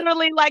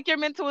 literally, like your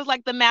mentor was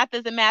like, the math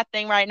is a math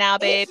thing right now,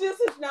 babe.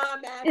 It's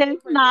not mathing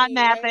It's for not me.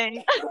 Like,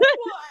 mathing.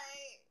 what?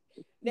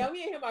 Now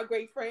me and him are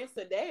great friends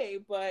today,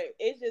 but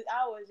it's just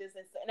I was just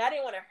insane. And I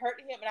didn't want to hurt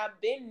him, and I've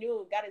been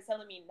knew God is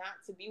telling me not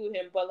to be with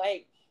him, but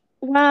like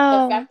the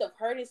Wow. fact of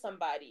hurting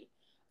somebody,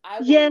 I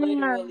will Yeah.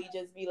 literally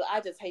just be like,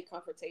 I just hate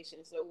confrontation.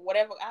 So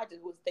whatever, I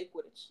just would stick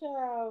with a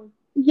child.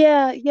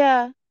 Yeah.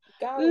 Yeah.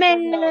 God was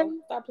like, no,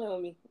 Man. stop playing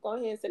with me. Go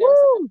ahead and sit down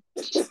Woo!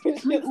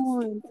 Come somewhere.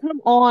 on,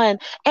 come on.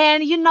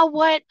 And you know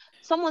what?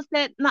 Someone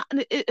said not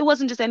it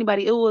wasn't just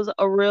anybody, it was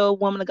a real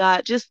woman of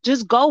God.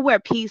 Just go where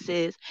peace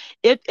is.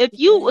 If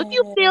you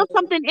feel Yeah.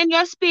 something in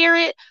your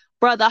spirit,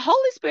 bro, the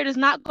Holy Spirit is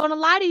not gonna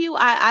lie to you.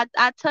 I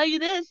tell you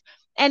this.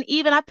 And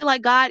even I feel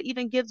like God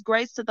even gives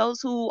grace to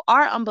those who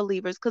are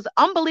unbelievers, because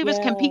unbelievers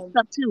can pick Yeah.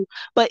 stuff too.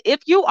 But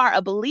if you are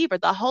a believer,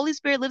 the Holy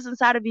Spirit lives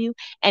inside of you,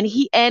 and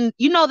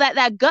you know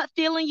that gut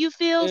feeling you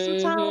feel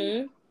sometimes,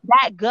 Mm-hmm.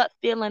 that gut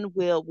feeling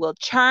will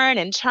churn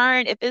and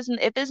churn if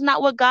it's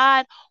not what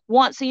God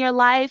wants in your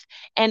life.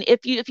 And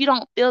if you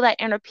don't feel that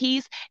inner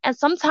peace, and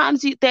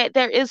sometimes that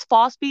there is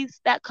false peace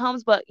that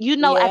comes, but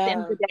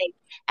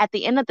at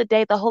the end of Yeah. the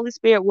day, the Holy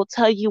Spirit will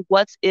tell you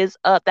what is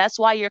up. That's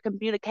why your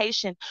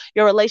communication,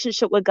 your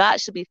relationship with God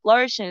should be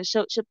flourishing,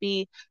 should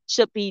be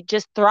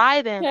just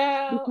thriving.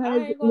 Child, Because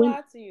I ain't gonna when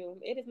lie to you.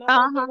 It is not that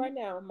good uh-huh right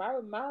now. My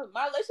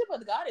relationship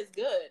with God is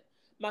good.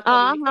 My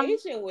Uh-huh.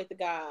 communication with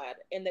God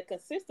and the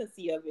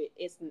consistency of it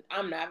is,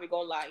 I'm not even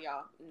gonna lie,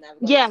 y'all. I'm not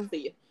even gonna lie Yeah. to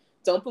you.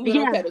 Don't put me on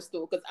a Yeah.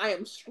 pedestal because I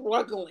am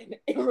struggling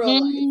in real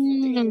life.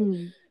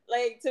 Mm.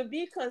 Like to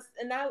be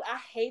and I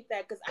hate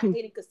that because I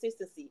hate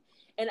inconsistency.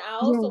 And I Yeah.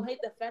 also hate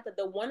the fact that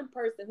the one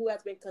person who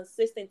has been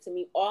consistent to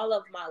me all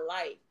of my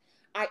life,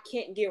 I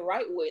can't get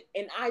right with.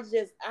 And I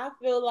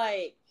feel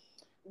like,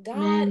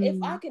 God, if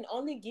I Man. can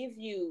only give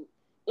you,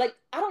 like,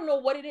 I don't know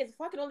what it is. If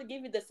I can only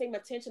give you the same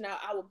attention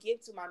I would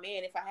give to my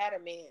man if I had a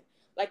man,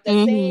 like the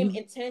same Mm-hmm.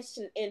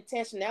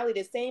 intentionality,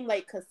 the same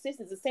like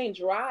consistency, the same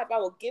drive I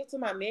would give to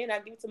my man, I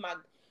give to me and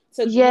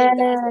God's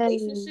Yeah.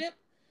 relationship.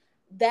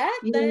 That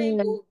thing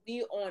Yeah. will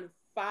be on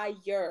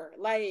fire.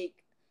 Like,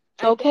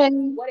 I don't Okay.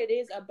 know what it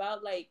is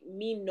about like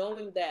me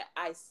knowing that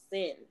I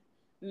sin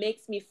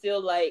makes me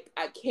feel like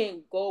I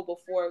can't go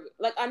before,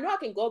 like I know I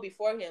can go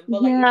before him,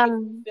 but like it Yeah.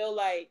 makes me feel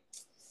like,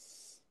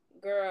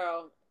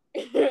 girl,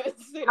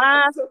 sit down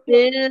I somewhere.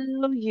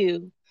 feel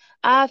you.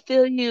 I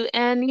feel you.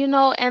 And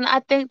and I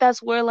think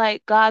that's where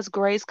like God's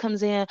grace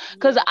comes in.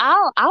 Cause Yeah.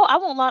 I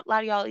won't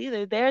lie to y'all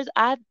either.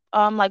 I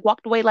like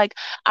walked away like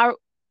I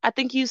I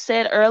think you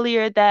said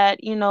earlier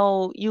that,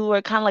 you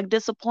were kind of like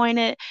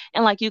disappointed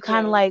and like Yeah.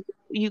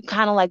 you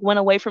kind of like went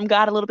away from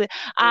God a little bit.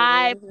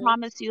 I Mhm.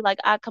 promise you, like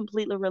I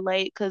completely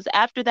relate because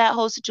after that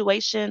whole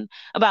situation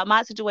about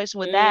my situation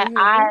with that,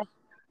 Mhm.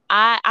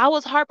 I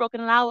was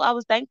heartbroken and I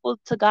was thankful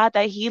to God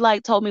that he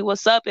like told me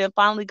what's up and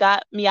finally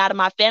got me out of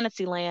my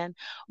fantasy land.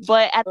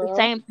 But at the Girl.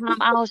 same time,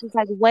 I was just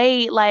like,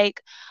 wait,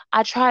 like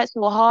I tried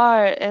so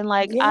hard and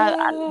like I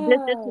this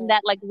and Yeah.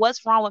 that, like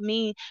what's wrong with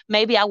me?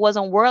 Maybe I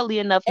wasn't worldly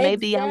enough,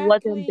 maybe I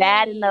wasn't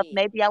bad enough, Exactly.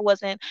 maybe I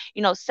wasn't,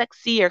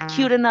 sexy or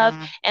cute enough.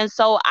 And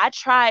so I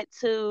tried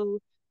to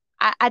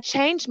I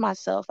changed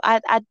myself.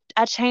 I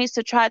changed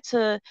to try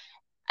to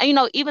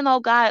even though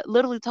God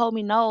literally told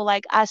me no,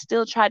 like I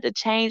still tried to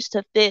change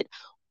to fit,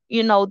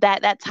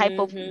 that type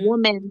of Mhm.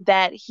 woman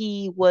that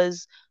he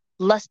was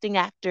lusting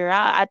after.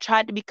 I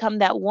tried to become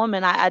that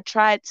woman. I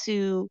tried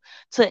to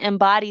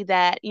embody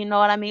that, you know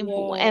what I mean?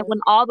 And Yeah. when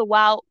all the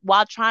while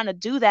trying to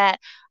do that,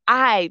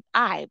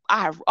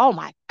 oh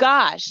my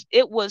gosh,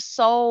 it was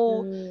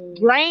so Mm.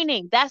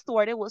 draining. That's the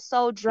word. It was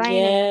so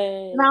draining.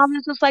 And I Yes.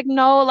 was just like,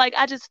 no, like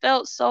I just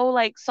felt so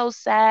like so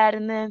sad.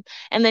 And then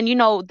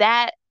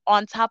that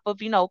on top of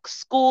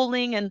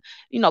schooling and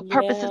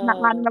purposes not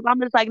Yeah. lining up, I'm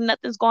just like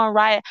nothing's going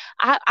right.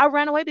 I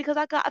ran away because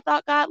I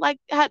thought God like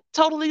had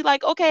totally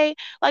like okay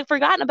like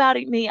forgotten about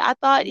me. I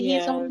thought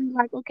he's Yeah. only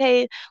like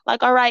okay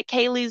like all right,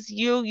 Kaylee's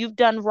you've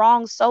done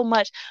wrong so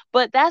much.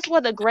 But that's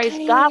where the grace,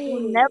 God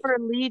will Right. never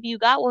leave you,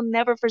 God will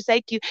never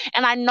forsake you.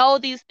 And I know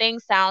these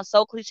things sound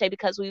so cliche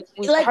because we've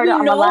Like heard it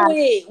we all our know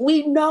lives. it.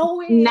 We know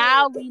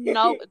Now we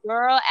know, it.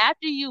 girl,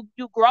 after you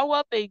grow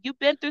up and you've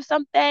been through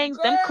some things,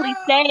 Girl. them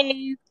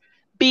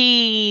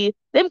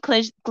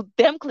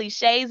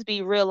cliches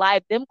be real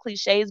life. Them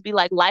cliches be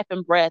like life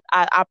and breath.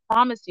 I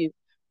promise you.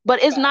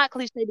 But it's not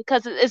Facts. cliche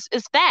because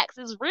it's facts.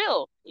 It's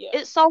real. Yeah.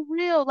 It's so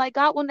real. Like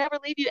God will never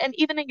leave you. And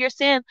even in your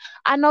sin,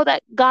 I know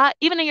that God,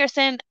 even in your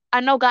sin, I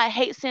know God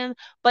hates sin,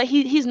 but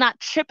he's not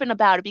tripping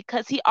about it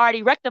because he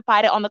already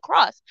rectified it on the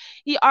cross.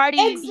 He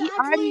already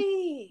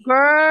Exactly.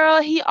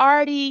 girl, he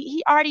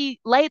already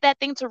laid that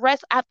thing to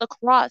rest at the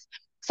cross.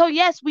 So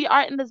yes, we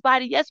are in this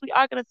body. Yes, we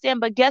are gonna sin,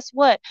 but guess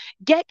what?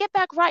 Get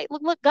back right.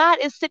 Look, God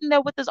is sitting there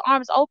with his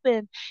arms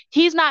open.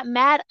 He's not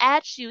mad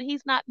at you.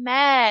 He's not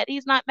mad.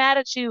 He's not mad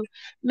at you.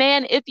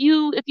 Man, if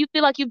you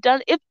feel like you've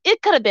done, if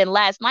it could have been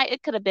last night,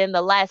 it could have been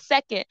the last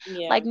second.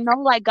 Yeah. Like no,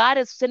 like God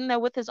is sitting there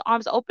with his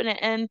arms open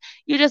and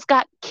you just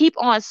got keep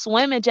on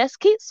swimming.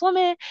 Just keep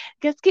swimming.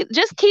 Just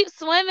keep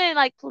swimming.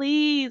 Like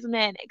please,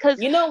 man.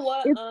 Cause You know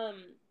what? it's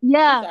I'm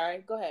yeah.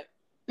 sorry. Go ahead.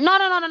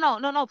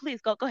 No.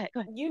 Please go ahead. Go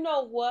ahead. You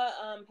know what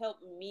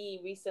helped me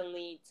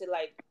recently to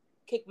like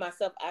kick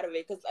myself out of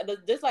it, because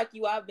just like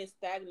you, I've been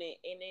stagnant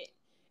in it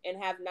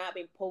and have not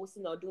been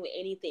posting or doing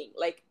anything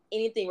like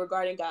anything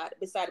regarding God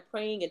besides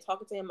praying and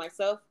talking to him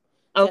myself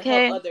to help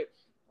Okay. other.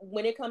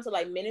 When it comes to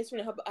like ministry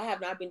and help, I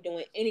have not been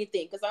doing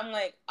anything because I'm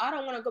like, I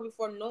don't want to go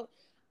before no.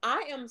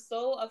 I am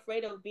so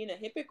afraid of being a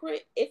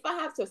hypocrite. If I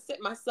have to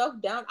sit myself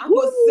down, I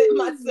will sit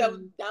myself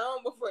Woo.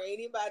 down before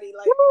anybody,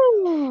 like for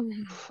real.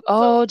 Woo. So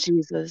Oh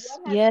Jesus.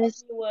 what has helped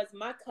Yes. me was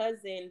my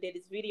cousin did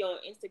this video on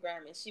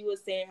Instagram, and she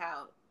was saying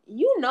how,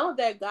 you know,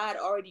 that God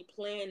already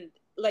planned,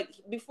 like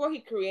before he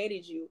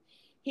created you,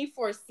 he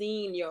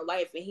foreseen your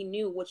life and he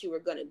knew what you were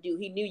gonna do.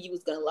 He knew you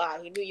was gonna lie.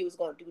 He knew you was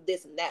gonna do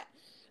this and that,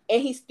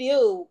 and he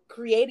still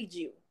created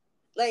you,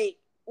 like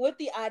with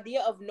the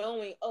idea of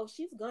knowing, oh,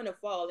 she's gonna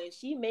fall and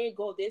she may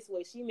go this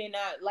way. She may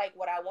not like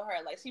what I want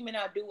her, like she may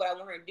not do what I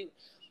want her to do,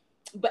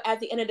 but at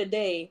the end of the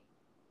day,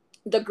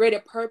 the greater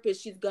purpose,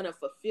 she's gonna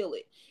fulfill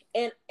it.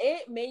 And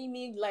it made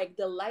me like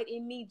the light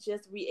in me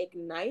just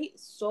reignite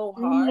so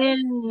hard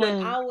when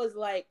Yeah. I was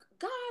like,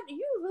 God,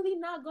 you're really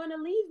not gonna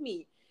leave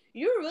me.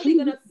 You're really He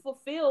gonna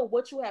fulfill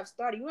what you have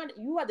started.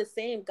 You are the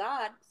same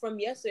God from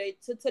yesterday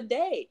to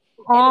today.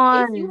 And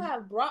if you on.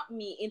 have brought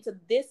me into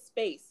this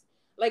space,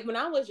 like when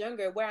I was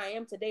younger, where I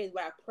am today is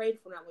where I prayed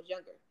when I was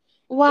younger.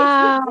 If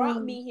you brought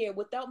Wow. me here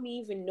without me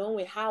even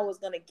knowing how I was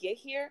gonna get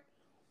here,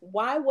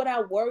 why would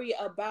I worry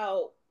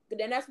about?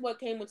 Then that's what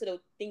came into the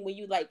thing when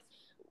you like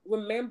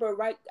remember,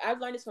 right? I've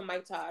learned this from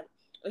Mike Todd.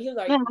 He was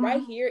like,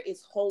 right here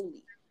is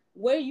holy.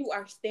 Where you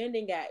are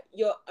standing at,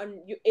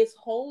 it's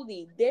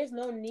holy. There's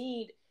no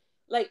need.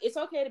 Like, it's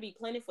okay to be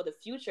planning for the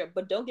future,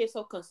 but don't get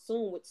so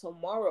consumed with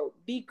tomorrow.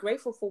 Be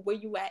grateful for where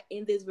you at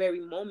in this very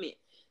moment.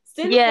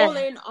 Yeah. Sinful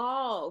and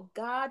all,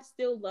 God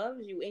still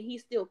loves you and He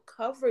still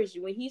covers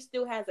you and He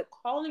still has a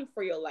calling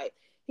for your life.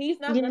 He's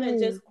not gonna Yeah.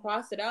 just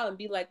cross it out and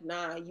be like,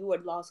 nah, you are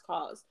lost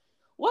cause.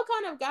 What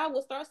kind of God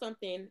will start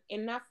something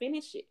and not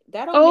finish it?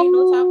 That don't make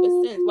no type of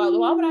Oh, sense.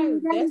 Why would I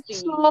that invest is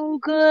in you so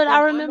good.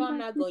 I and I know remember I'm that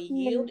not you gonna said.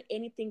 yield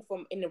anything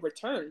from in the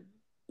return?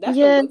 That's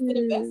a Yes. wasted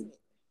investment.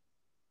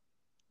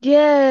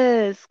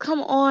 Yes.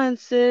 Come on,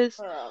 sis.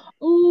 Girl.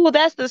 Ooh,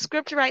 that's the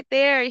scripture right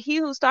there. He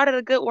who started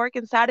a good work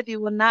inside of you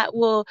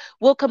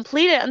will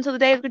complete it until the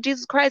day of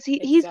Jesus Christ.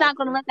 He's not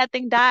gonna Exactly. let that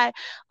thing die.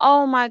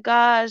 Oh my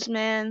gosh,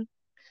 man.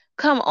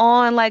 Come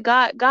on, like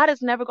God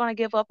is never gonna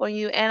give up on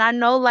you. And I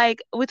know,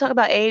 like we talk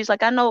about age,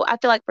 like I feel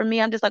like for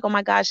me, I'm just like, oh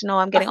my gosh,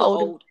 I'm I getting feel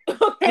older. old.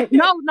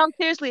 No, no,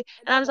 seriously.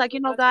 And I'm Not just like,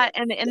 old, not God, yet.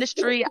 in the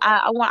industry,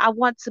 I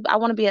want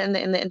to be and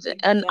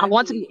I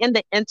want to be Exactly. in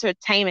the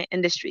entertainment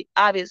industry,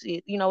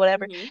 obviously,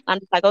 whatever. And Mm-hmm. I'm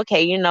just like,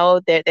 okay,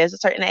 there's a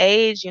certain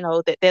age,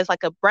 that there's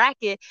like a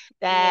bracket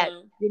that,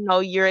 Yeah.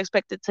 you're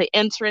expected to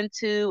enter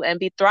into and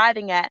be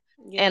thriving at.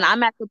 And Yeah.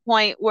 I'm at the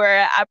point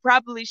where I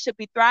probably should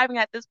be thriving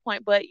at this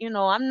point, but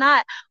I'm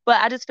not.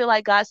 But I just feel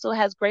like God still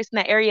has grace in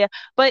that area.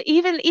 But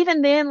even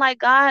then, like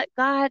God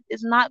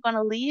is not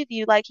gonna leave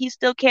you. Like He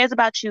still cares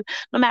about you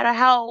no matter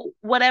how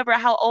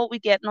old we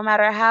get, no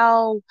matter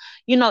how,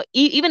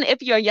 even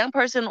if you're a young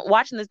person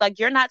watching this, like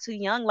you're not too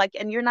young, like,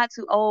 and you're not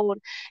too old.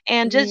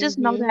 And just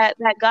know Mm-hmm. that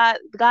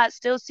God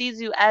still sees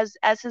you as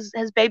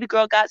his baby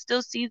girl. God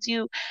still sees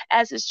you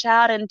as his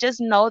child. And just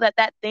know that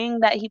thing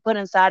that He put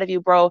inside of you,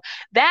 bro,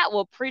 that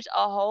will preach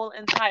a whole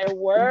entire Do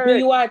word.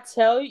 you want to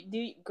tell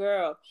you,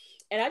 girl?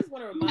 And I just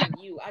want to remind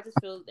you. I just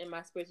feel in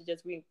my spirit to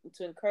just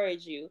to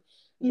encourage you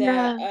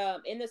that Yeah.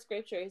 in the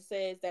scripture it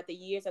says that the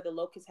years that the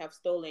locusts have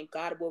stolen,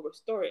 God will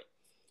restore it.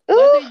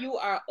 Whether Ooh. you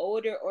are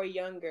older or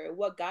younger,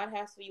 what God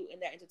has for you in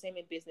that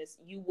entertainment business,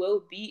 you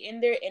will be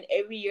in there. And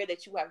every year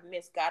that you have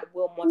missed, God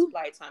will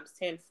multiply it times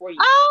 10 for you.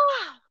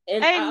 Ah,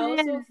 And I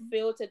also amen.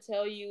 feel to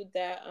tell you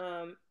that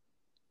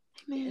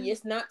Amen.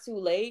 it's not too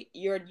late.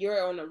 You're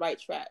on the right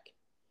track.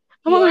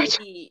 I'm He all right.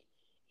 already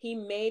he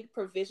made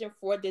provision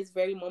for this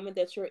very moment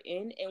that you're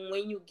in, and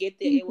when you get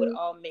there, it would Jesus.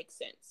 all make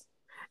sense.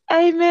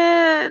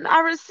 Amen. I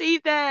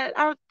receive that.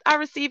 I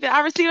receive it.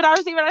 I receive it. I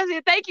receive it. I receive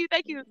it. Thank you.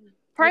 Thank you. You're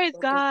Praise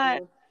welcome, God.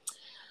 girl.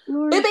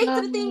 Glory But to back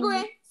to God. the thing,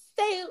 girl.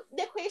 Say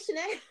the question.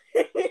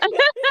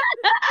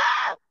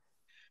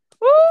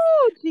 Woo,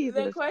 The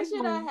Jesus. Come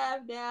question I on.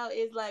 have now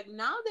is like,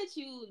 now that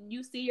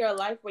you see your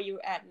life where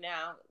you're at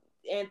now,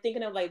 and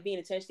thinking of like being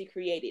intentionally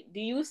created, do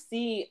you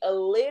see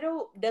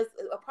does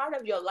a part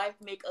of your life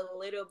make a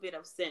little bit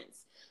of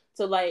sense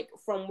to like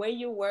from where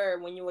you were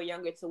when you were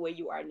younger to where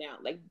you are now?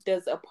 Like,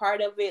 does a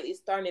part of it is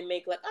starting to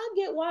make like, I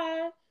get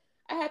why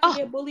I had to Oh,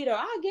 get bullied, or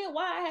I get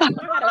why I had to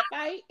learn how to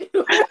fight?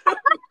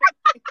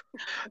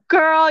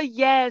 girl,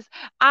 yes.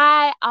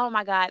 Oh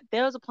my God.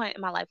 There was a point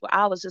in my life where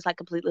I was just like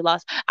completely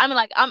lost. I mean,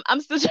 like,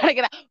 I'm still trying to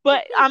get out,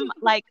 but I'm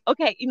like,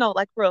 okay,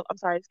 like, for real, I'm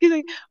sorry, excuse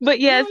me. But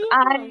No, yes, you're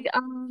I,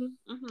 fine.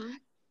 Mm-hmm.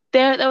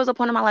 there was a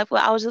point in my life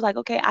where I was just like,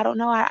 okay, I don't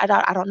know,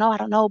 I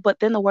don't know. But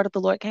then the word of the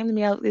Lord came to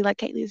me. I was like,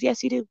 Kaylee,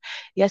 yes, you do,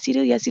 yes, you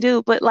do, yes, you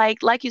do. But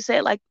like you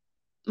said, like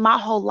my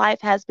whole life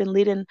has been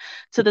leading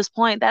to this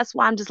point. That's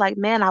why I'm just like,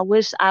 man, I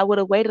wish I would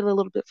have waited a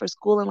little bit for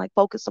school and like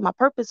focused on my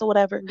purpose or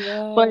whatever.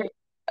 But Yeah.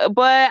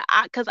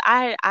 because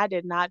I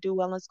did not do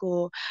well in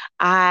school,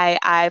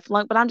 I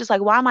flunked. But I'm just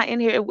like, why am I in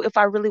here if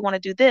I really want to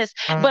do this?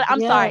 But I'm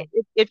Yeah. sorry,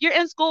 if you're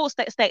in school,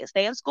 stay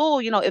in school.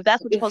 If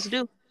that's what you're supposed to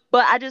do.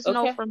 But I just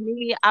know Okay. for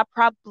me, I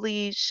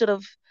probably should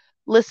have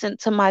listened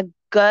to my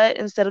gut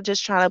instead of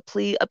just trying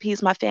to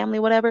appease my family,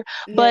 whatever.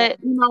 Yeah. But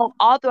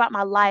all throughout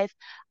my life,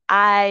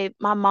 my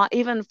mom,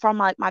 even from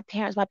my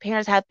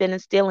parents have been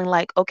instilling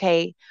like,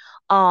 okay,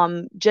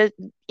 just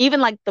even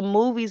like the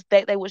movies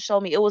that they would show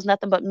me, it was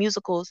nothing but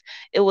musicals.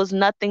 It was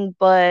nothing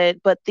but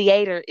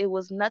theater. It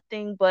was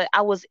nothing but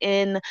I was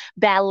in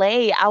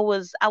ballet. I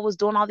was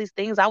doing all these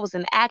things. I was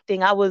in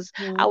acting. I was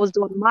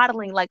doing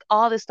modeling, like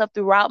all this stuff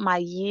throughout my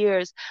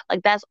years.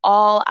 Like that's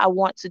all I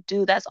want to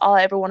do. That's all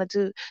I ever wanted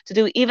to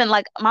do. Even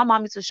like my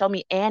mom used to show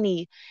me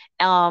Annie.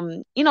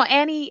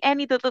 Annie,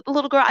 the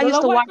little girl. I The used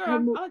little to white watch her.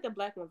 girl. I like the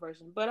black one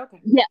version, but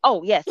okay. Yeah.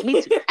 Oh, yes. Me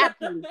too.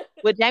 Absolutely.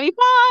 With Jamie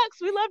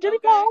Foxx. We love Jamie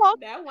Okay. Foxx.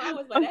 That one I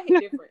was like, that hit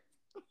different.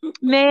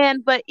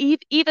 Man, but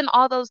even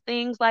all those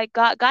things, like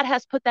God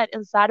has put that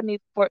inside of me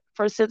for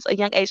since a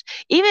young age.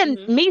 Even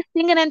Hmm. me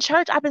singing in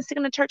church, I've been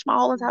singing in church my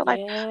whole entire life.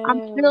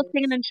 I'm still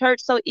singing Yes. in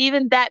church. So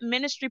even that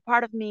ministry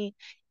part of me,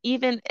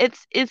 even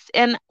it's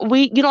and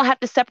you don't have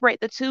to separate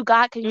the two.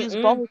 God can use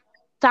Mm-mm. both.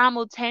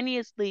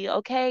 simultaneously,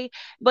 okay?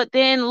 But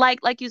then like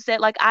you said,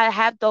 like I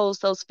have those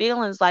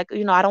feelings, like,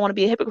 I don't want to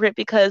be a hypocrite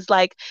because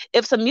like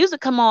if some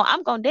music come on,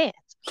 I'm gonna dance.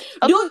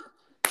 Okay? Dude,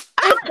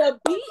 if the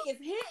beat is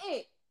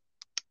hitting,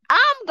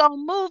 I'm gonna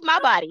move my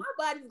body.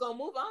 my body's gonna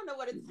move. I don't know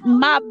what to tell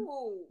My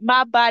you.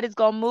 my body's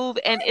gonna move,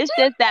 and it's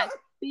just that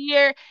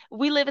fear.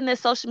 We live in this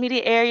social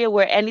media area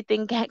where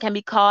anything can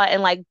be caught,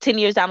 and like 10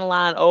 years down the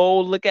line, oh,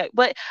 look at.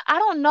 But I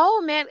don't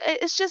know, man.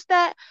 It's just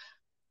that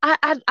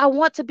I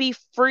want to be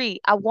free.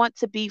 I want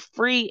to be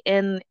free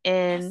in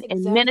That's in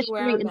exactly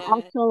where ministry, I'm and at.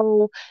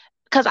 also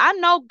because I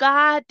know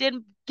God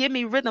didn't give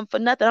me rhythm for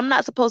nothing. I'm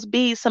not supposed to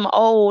be some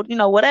old,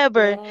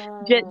 whatever,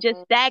 Yeah.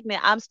 just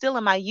stagnant. I'm still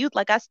in my youth.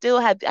 Like I still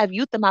have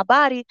youth in my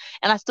body,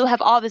 and I still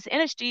have all this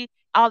energy.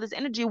 All this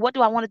energy. What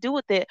do I want to do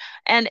with it?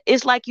 And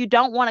it's like you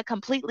don't want to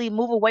completely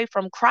move away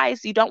from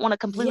Christ. You don't want to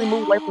completely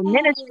move away from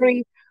Yes.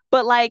 ministry,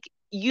 but like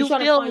You're you trying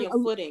to find feel.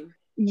 your footing,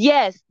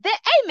 Yes.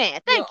 Amen.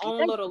 your Thank you. own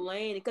Thank little you.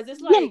 lane. Because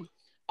it's Yeah. like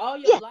all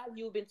your Yeah. life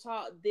you've been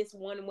taught this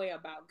one way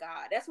about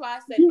God. That's why I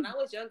said Yeah. when I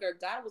was younger,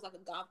 God was like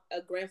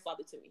a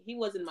grandfather to me. He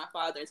wasn't my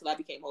father until I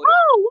became older.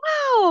 Oh,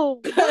 wow.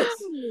 Because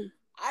Wow.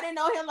 I didn't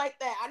know him like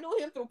that. I knew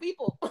him through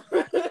people.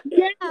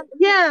 Yeah.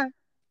 Yeah.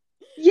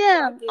 So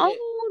Yeah. I get it.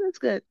 Oh, that's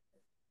good.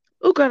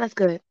 Oh, girl, that's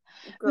good.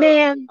 Girl,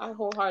 Man, I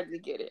wholeheartedly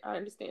get it. I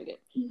understand it.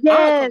 I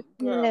yes, come,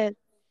 girl. yes.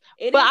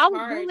 It But is I was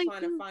hard really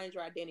trying to too. find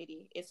your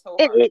identity. It's so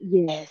hard.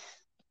 Yes.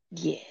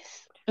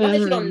 Yes. Not that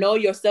you don't Mm-hmm. know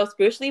yourself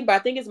spiritually, but I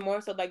think it's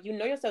more so like you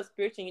know yourself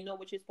spiritually, you know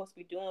what you're supposed to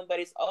be doing, but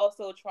it's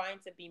also trying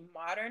to be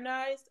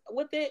modernized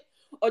with it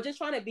or just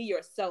trying to be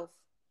yourself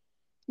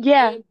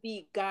Yeah. and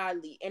be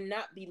godly and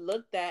not be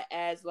looked at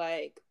as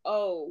like,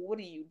 oh, what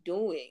are you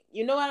doing?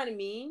 You know what I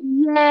mean?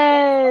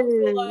 But it's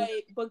also Yes.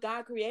 like, but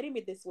God created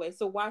me this way,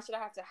 so why should I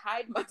have to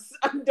hide myself?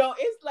 I don't.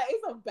 It's like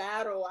it's a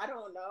battle. I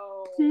don't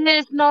know.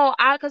 Yes, no,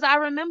 because I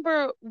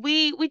remember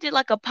we did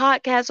like a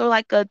podcast or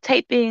like a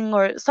taping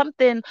or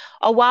something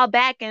a while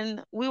back,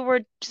 and we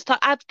were just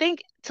I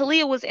think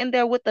Talia was in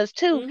there with us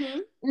too. Mm-hmm.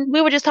 And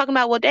we were just talking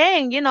about, well,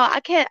 dang, I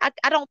can't,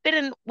 I don't fit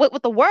in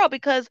with the world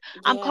because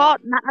I'm Yeah, called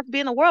not to be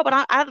in the world, but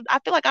I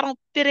feel like I don't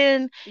fit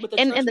in with the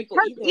in church the people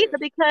church either either.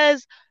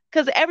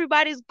 because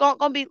everybody's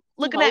gonna be Too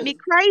looking at me holy.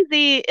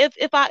 crazy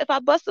if I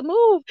bust a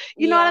move.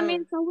 You know what I Yeah,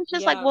 mean? So it's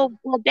just like, yeah,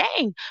 well,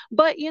 dang.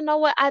 But you know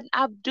what? I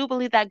do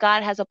believe that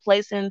God has a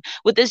place in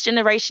with this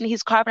generation.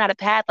 He's carving out a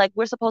path. Like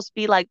we're supposed to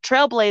be like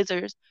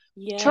trailblazers,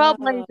 yeah.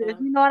 trailblazers.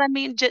 You know what I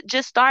mean?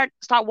 Just start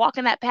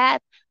walking that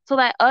path so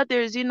that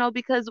others,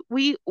 because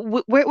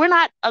we're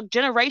not a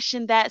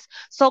generation that's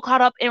so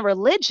caught up in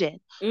religion.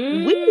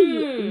 We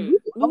We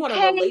want a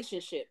okay.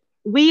 relationship.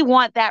 We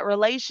want that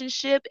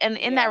relationship, and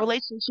in that Yeah,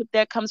 relationship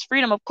there comes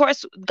freedom. Of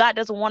course, God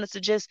doesn't want us to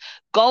just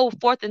go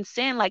forth and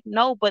sin, like,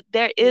 no, but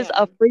there is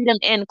yeah. a freedom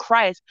in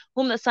Christ.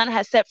 Whom the Son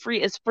has set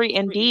free is free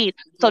indeed.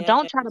 So Yes.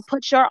 don't try to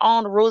put your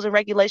own rules and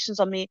regulations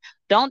on me.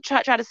 Don't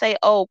try to say,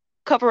 oh,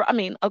 cover, I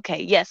mean,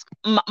 okay, yes,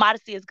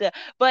 modesty is good,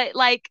 but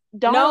like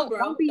No, don't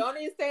bro. be. Don't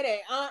even say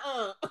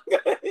that.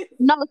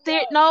 No,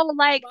 No. no,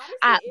 like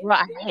Modesty is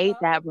I good, hate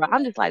but I that, also bro. feel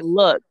I'm like just like, it should.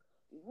 look.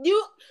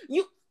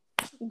 You,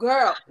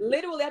 girl.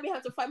 Literally, I be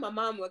having to fight my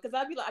mom with because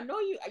I'd be like, I know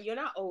you're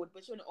not old,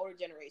 but you're in the older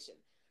generation.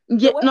 The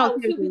Yeah, way no, how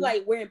she'll be seriously.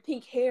 like wearing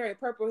pink hair and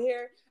purple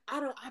hair, I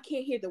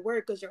can't hear the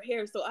word because your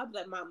hair. So I'll be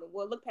like, Mama,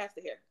 well, look past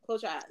the hair.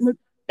 Close your eyes. Look,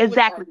 Do what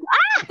you exactly.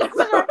 gotta do. That's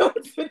all I know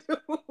what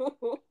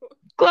to do.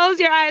 Close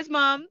your eyes,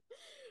 mom.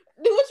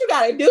 Do what you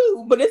gotta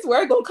do, but this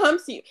word gonna come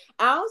to you.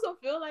 I also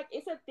feel like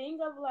it's a thing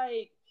of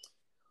like,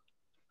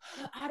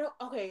 I don't.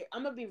 Okay,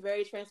 I'm gonna be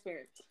very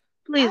transparent.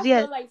 Please, I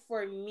yes. feel like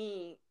for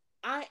me,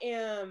 I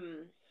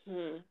am.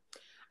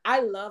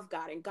 I love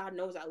God, and God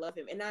knows I love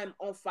Him, and I'm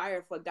on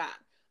fire for God.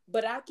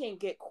 But I can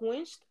get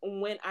quenched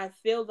when I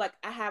feel like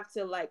I have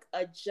to like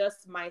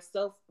adjust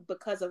myself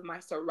because of my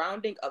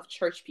surrounding of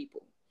church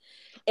people.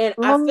 And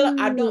I feel like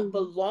I don't Oh,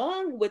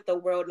 belong with the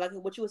world, like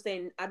what you were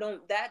saying. I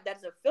don't that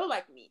doesn't feel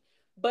like me.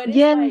 But it's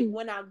yeah. like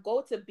when I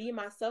go to be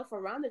myself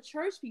around the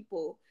church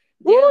people,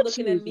 they're Oh,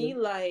 looking at Jesus. me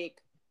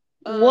like,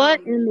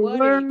 What in the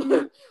what are you,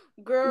 world?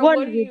 girl, What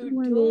are what are you you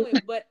doing?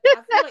 doing? But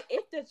I feel like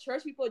if the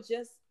church people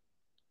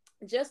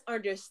just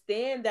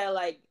understand that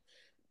like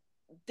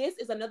this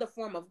is another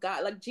form of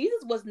God. Like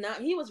Jesus was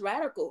not, he was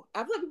radical.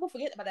 I feel like people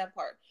forget about that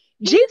part.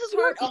 He Jesus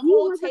was, turned a he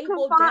whole wasn't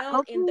table confined.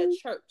 down in the Okay.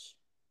 church.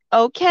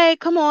 Okay,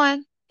 come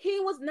on. He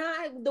was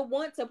not the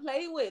one to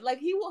play with. Like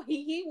he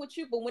with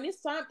you, but when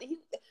it's time, he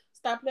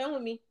stop playing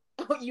with me.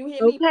 You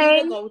hear me?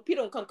 Okay.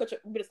 Peter don't come cut you.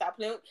 Better stop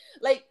playing.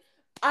 Like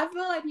I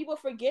feel like people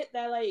forget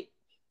that like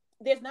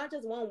there's not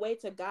just one way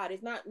to God.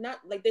 It's not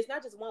like there's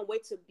not just one way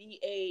to be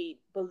a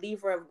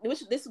believer.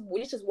 Which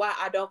is why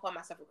I don't call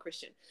myself a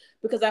Christian,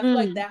 because I feel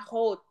like Mm. that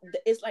whole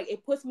it's like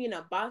it puts me in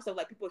a box of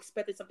like people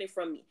expecting something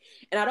from me,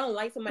 and I don't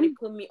like somebody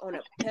putting me on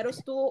a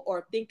pedestal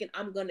or thinking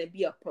I'm gonna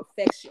be a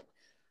perfection.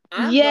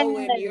 I'm Yes.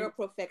 nowhere near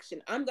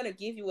perfection. I'm gonna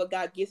give you what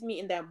God gives me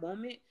in that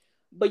moment,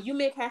 but you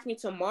may catch me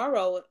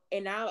tomorrow,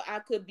 and now I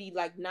could be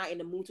like not in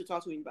the mood to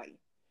talk to anybody.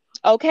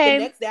 The Okay.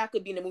 next day I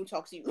could be in the mood to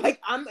talk to you. Like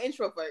I'm an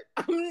introvert.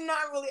 I'm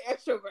not really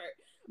extrovert.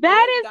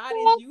 That If is God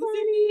is so using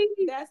me,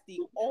 funny. that's the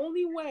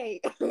only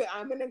way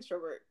I'm an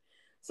extrovert.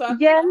 So I feel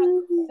like Yes.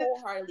 I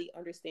wholeheartedly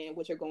understand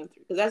what you're going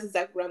through because that's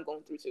exactly what I'm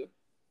going through too.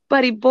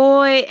 Buddy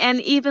boy,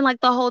 and even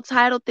like the whole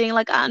title thing,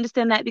 like I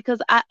understand that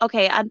because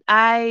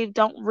I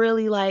don't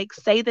really like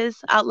say this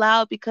out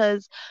loud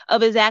because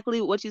of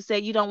exactly what you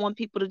said. You don't want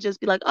people to just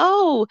be like,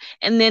 oh,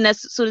 and then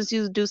as soon as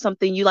you do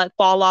something, you like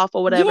fall off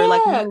or whatever.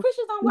 Like Yeah, no,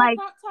 Christians don't wear like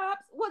crop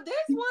tops. Well, this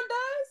one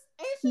does,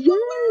 and she gonna yes,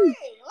 wear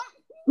it.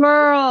 Like,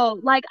 girl.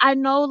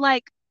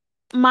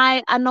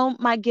 I know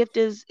my gift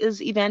is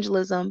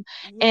evangelism,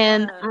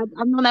 and yeah.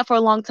 I've known that for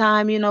a long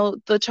time. You know,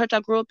 the church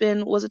I grew up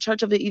in was a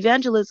church of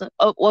evangelism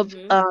of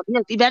Mhm.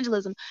 yes,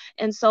 evangelism,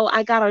 and so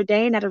I got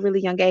ordained at a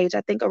really young age.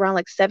 I think around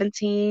like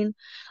 17.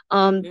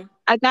 Mhm.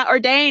 I got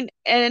ordained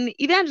an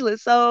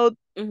evangelist. So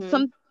Mhm.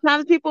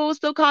 sometimes people will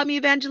still call me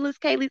Evangelist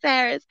Kaylee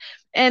Harris,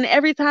 and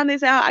every time they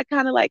say, I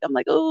kind of like I'm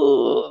like,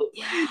 oh,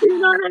 you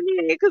know Yeah. what I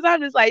mean? Because I'm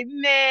just like,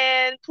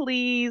 man,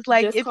 please,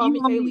 like Just if call you me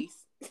want me. Kaylee's.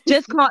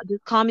 Just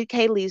call me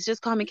Kaylee's.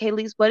 Just call me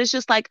Kaylee's. But it's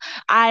just like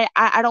I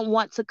don't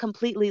want to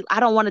completely. I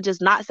don't want to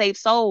just not save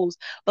souls.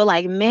 But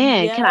like,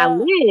 man, can I Yeah.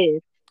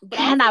 live? But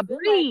I Can also I feel like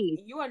breathe?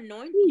 you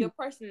anoint your Please.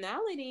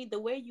 personality the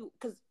way you,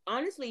 because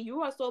honestly,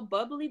 you are so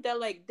bubbly that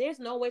like there's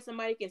no way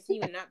somebody can see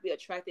you and not be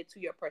attracted to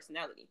your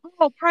personality.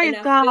 Oh, And praise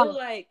I God. feel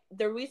like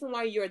the reason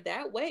why you're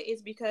that way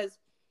is because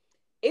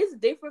it's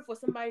different for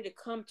somebody to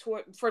come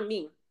toward, for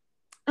me,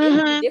 it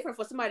would be Mm-hmm. different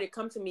for somebody to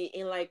come to me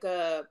in like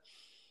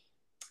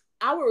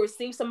I would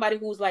receive somebody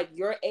who's like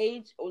your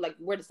age, or like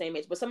we're the same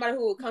age, but somebody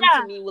who will come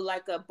to Yeah. me with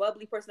like a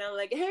bubbly personality,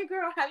 like, "Hey,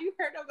 girl, have you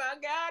heard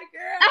about God,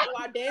 girl?"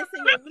 While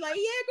dancing, and be like,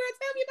 "Yeah, girl,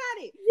 tell me about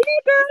it."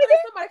 Instead of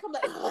somebody come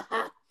like,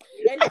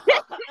 and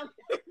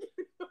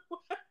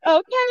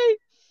Okay.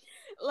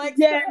 like,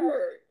 Yeah,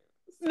 sir,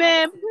 stop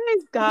man. it.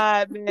 Praise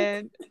God,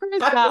 man.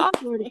 Praise I God.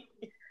 really-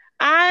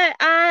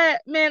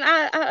 Man,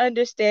 I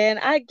understand.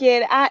 I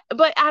get it.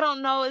 But I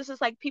don't know. It's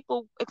just like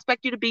people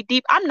expect you to be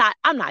deep. I'm not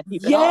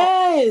deep at all.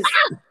 yes,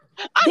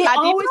 I'm they not deep at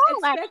always all,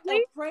 expect a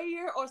actually.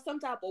 prayer or some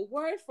type of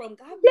word from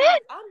God. Be Yeah.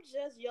 like, I'm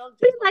just young,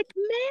 Be just like like,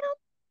 ma'am,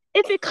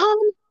 if it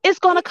comes, it's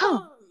gonna it come.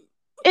 comes.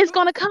 It's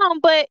gonna come,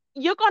 but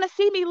you're gonna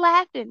see me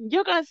laughing.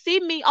 You're gonna see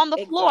me on the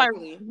floor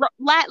Exactly.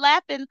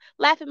 laughing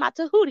my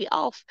tahuti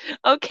off.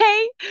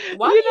 Okay,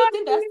 Why do you know you what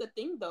think I that's mean? the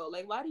thing though?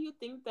 Like, why do you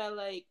think that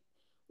like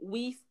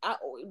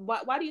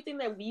why do you think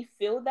that we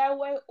feel that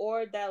way,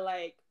 or that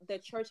like the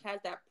church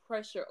has that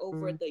pressure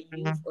over the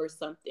youth or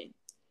something?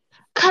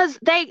 Cause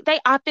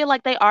I feel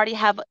like they already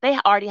have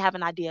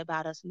an idea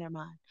about us in their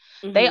mind.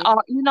 They Mm-hmm.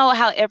 are, you know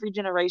how every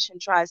generation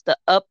tries to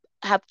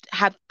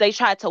have they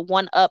try to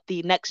one up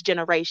the next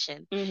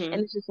generation, and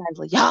Mm-hmm. it's just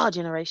like y'all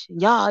generation,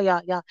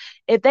 y'all.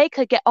 If they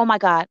could get, oh my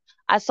God,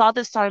 I saw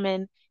this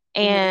sermon,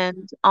 Mm-hmm.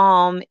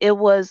 and it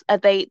was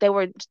they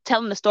were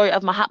telling the story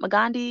of Mahatma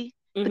Gandhi,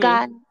 the Mm-hmm.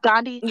 guy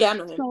Gandhi. Yeah, I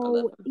know him. I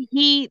love So him.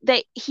 he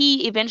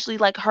eventually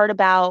like heard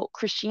about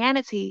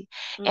Christianity,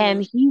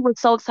 and Mm-hmm. he was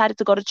so excited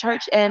to go to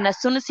church. And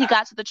as soon as he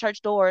got to the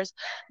church doors,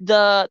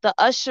 the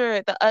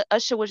usher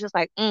was just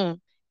like,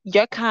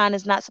 your kind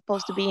is not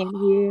supposed to be in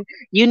here.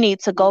 You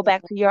need to go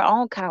back to your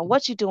own kind.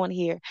 What you doing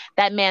here?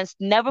 That man's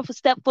never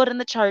stepped foot in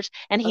the church,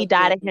 and he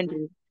died a Again.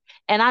 Hindu.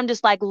 And I'm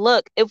just like,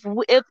 look, if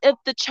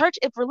the church,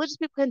 if religious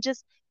people can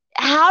just,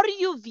 how do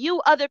you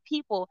view other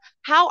people?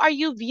 How are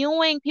you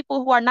viewing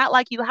people who are not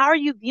like you? How are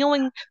you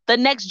viewing the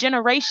next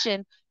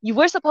generation?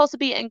 We're supposed to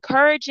be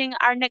encouraging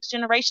our next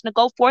generation to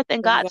go forth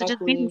in God, to just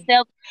be Exactly.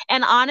 themselves.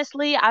 And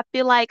honestly, I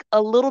feel like a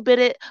little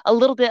bit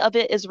of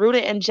it is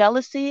rooted in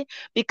jealousy,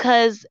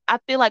 because I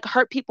feel like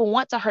hurt people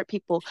want to hurt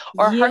people,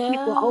 or hurt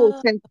people. Oh,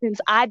 Yeah. since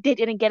I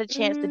didn't get a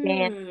chance to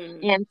dance, Mm.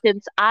 and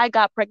since I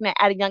got pregnant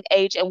at a young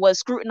age and was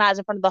scrutinized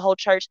in front of the whole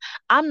church,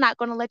 I'm not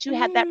going to let you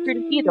have that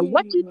freedom either.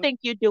 What do you Mm. think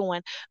you're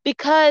doing?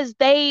 Because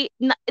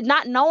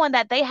not knowing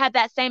that they have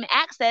that same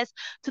access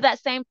to that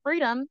same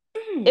freedom,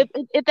 Mm.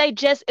 if they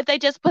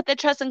just put their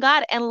trust in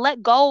God and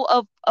let go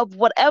of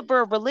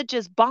whatever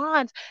religious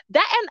bonds,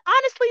 that, and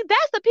honestly,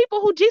 that's the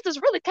people who Jesus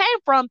really came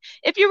from.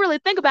 If you really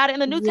think about it, in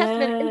the New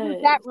Testament, it was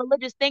that Yes.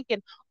 religious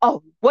thinking.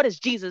 Oh, what is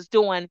Jesus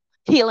doing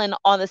healing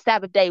on the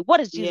Sabbath day? What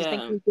does Jesus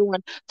think Yeah. he's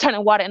doing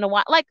turning water into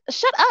wine? Like,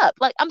 shut up.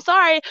 Like, I'm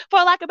sorry for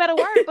lack of a better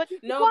word, but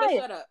just be No, but quiet.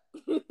 shut up.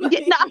 Yeah,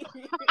 no,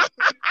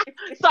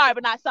 sorry,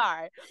 but not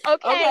sorry.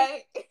 Okay.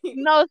 Okay.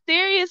 No,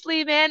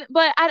 seriously, man.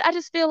 But I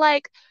just feel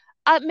like,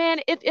 man,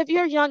 if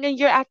you're young and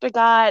you're after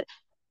God,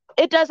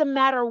 it doesn't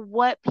matter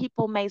what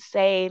people may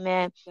say,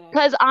 man.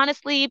 Because Exactly.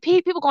 honestly,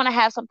 people going to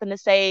have something to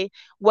say,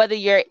 whether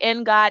you're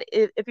in God,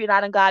 if you're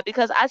not in God.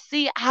 Because I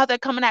see how they're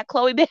coming at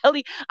Chloe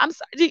Bailey. I'm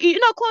sorry, you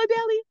know Chloe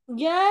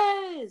Bailey?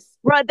 Yes.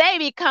 Bro, they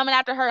be coming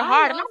after her I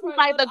hard, and love I'm just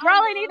her. like, Look, the I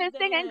girl ain't love even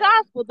singing them.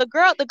 gospel.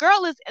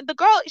 The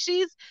girl,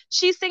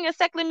 she's singing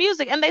secular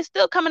music, and they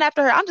still coming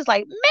after her. I'm just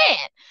like, man.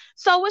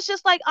 So it's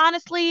just like,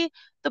 honestly,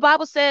 the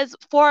Bible says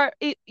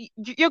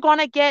you're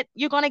gonna get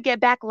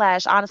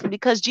backlash, honestly,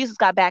 because Jesus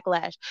got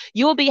backlash.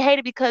 You will be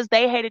hated because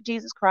they hated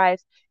Jesus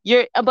Christ.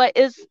 But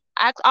it's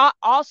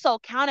also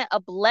counted a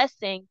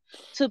blessing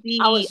to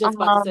I was be just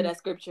about to say that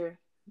scripture.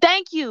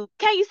 Thank you.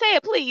 Can you say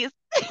it, please?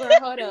 Girl,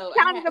 hold up.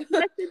 I Count it a have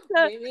blessing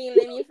to. let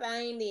me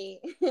find it.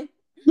 I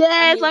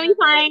Yes, may let me forgot it,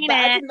 find but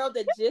I it. just know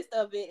the gist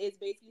of it is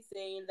basically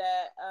saying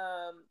that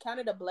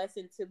counted a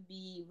blessing to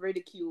be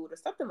ridiculed or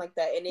something like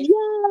that. And if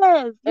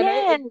Yes, and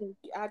yes.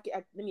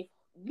 let me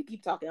you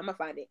keep talking. I'm gonna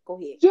find it. Go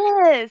ahead.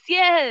 Yes,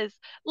 yes.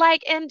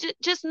 Like, and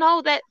just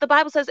know that the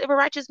Bible says if a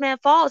righteous man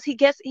falls, he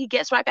gets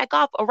right back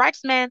off. A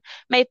righteous man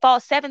may fall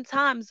 7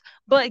 times,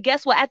 but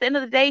guess what? At the end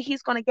of the day,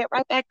 he's gonna get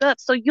right back up.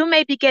 So you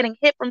may be getting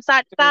hit from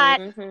side to side,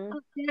 Mm-hmm.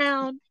 up,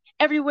 down,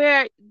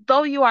 everywhere.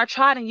 Though you are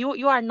trodden,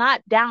 you are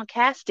not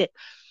downcasted.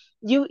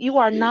 You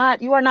are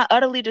not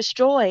utterly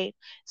destroyed.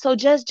 So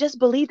just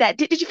believe that.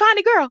 Did you find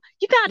it, girl?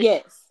 You found it.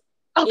 Yes,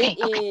 it Okay,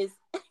 okay. is.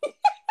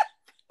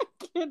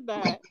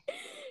 Cannot.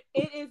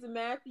 It is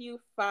Matthew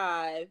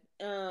 5.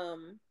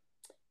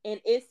 And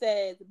it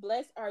says,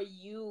 "Blessed are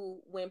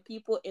you when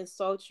people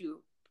insult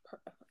you,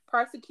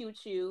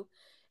 persecute you,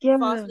 Yeah.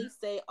 falsely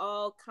say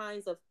all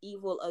kinds of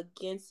evil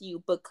against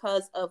you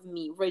because of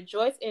me.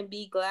 Rejoice and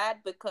be glad,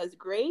 because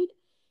great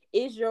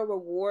is your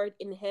reward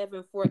in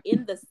heaven. For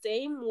in the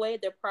same way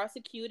they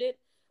persecuted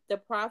the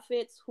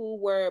prophets who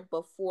were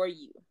before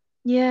you." So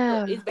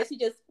Yeah. it's basically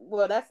just,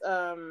 well, that's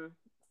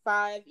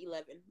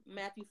 5:11,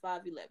 Matthew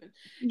 5:11,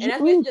 and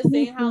that's Ooh, basically just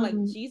saying how like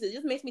mm. Jesus, it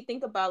just makes me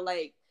think about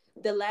like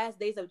the last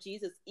days of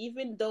Jesus.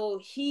 Even though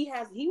he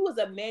was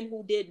a man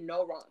who did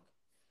no wrong,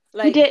 He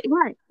like did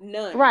right.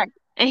 none, Right.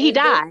 And he and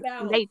they died. And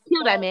found they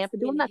killed that fault man for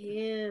doing in nothing.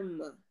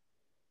 him.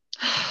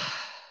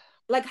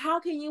 Like, how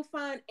can you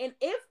find, and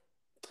if,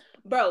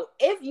 bro,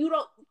 if you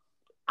don't,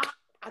 I,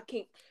 I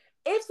can't,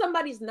 if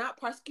somebody's not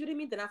persecuting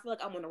me, then I feel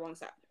like I'm on the wrong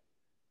side.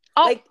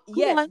 Oh, Like, come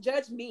yes, on.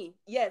 judge me,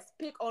 yes,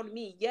 pick on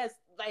me, yes,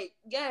 like,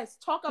 yes,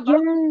 talk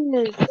about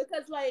me, Yes.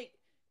 because like,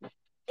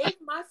 if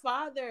my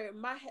father,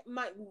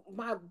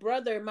 my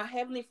brother, my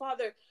heavenly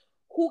father,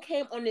 who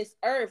came on this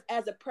earth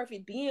as a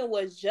perfect being,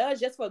 was judged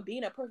just for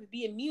being a perfect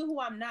being, me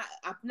who I'm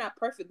not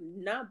perfect,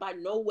 not by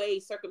no way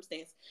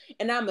circumstance,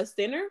 and I'm a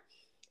sinner.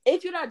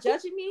 If you're not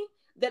judging me,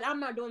 then I'm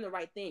not doing the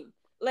right thing.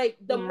 Like,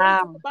 the more you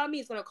talk Wow. about me,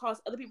 it's gonna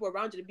cause other people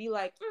around you to be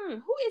like,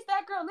 who is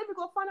that girl? Let me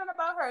go find out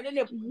about her. And then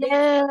they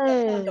start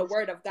upon the Yes.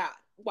 word of God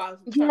while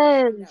trying to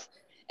find out. Yes.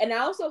 And I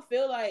also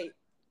feel like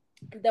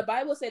the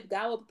Bible said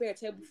God will prepare a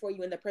table before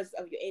you in the presence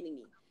of your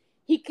enemy.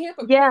 He can't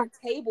Yeah. prepare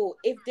a table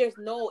if there's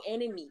no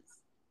enemies.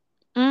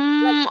 Like,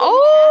 they have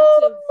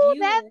to Oh,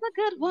 that's view a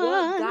good what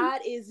one.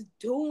 God is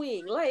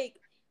doing. Like,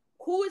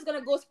 who is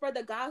gonna go spread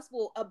the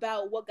gospel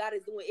about what God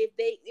is doing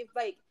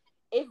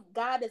if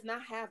God does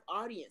not have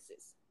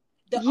audiences?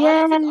 The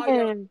audiences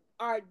Yes.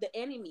 are the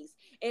enemies.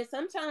 And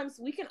sometimes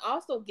we can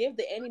also give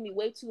the enemy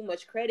way too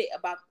much credit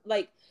about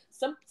like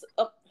some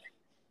uh,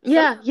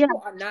 Yeah. sometimes Yeah.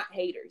 people are not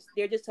haters.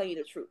 They're just telling you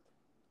the truth.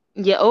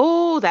 Yeah.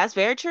 Oh, that's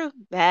very true.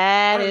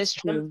 That is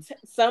true.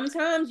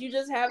 Sometimes you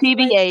just have to like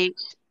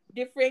TBH.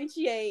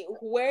 differentiate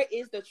where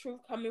is the truth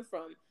coming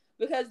from,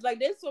 because like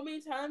there's so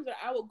many times that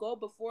I will go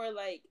before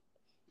like,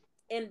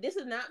 and this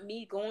is not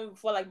me going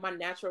before like my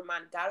natural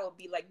mind. God will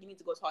be like, you need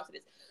to go talk to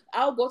this.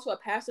 I'll go to a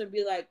pastor and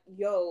be like,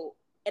 yo,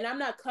 and I'm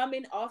not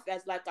coming off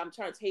as like I'm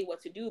trying to tell you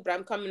what to do, but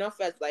I'm coming off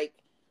as like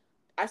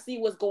I see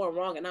what's going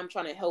wrong and I'm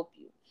trying to help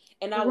you.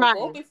 And I will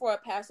go Right. before a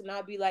pastor and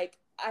I'll be like,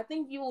 I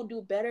think you will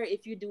do better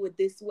if you do it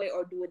this way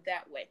or do it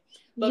that way.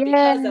 But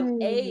because of Yes.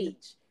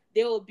 age,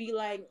 they will be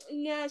like,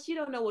 yeah, she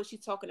don't know what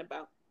she's talking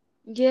about.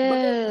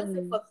 But then once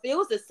it Yes.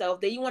 fulfills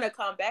itself, then you want to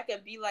come back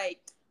and be like,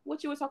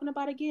 what you were talking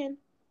about again?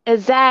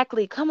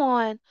 Exactly. Come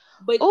on.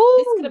 But this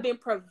could Oh, have been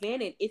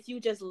prevented if you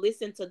just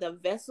listen to the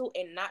vessel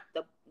and not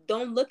the.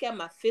 Don't look at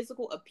my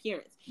physical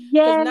appearance,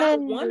 because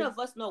not one yes. of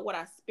us know what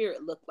our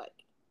spirit look like.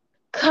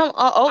 Come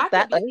on. Oh, I could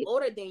that. be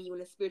older than you in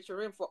the spiritual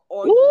realm for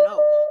all you know.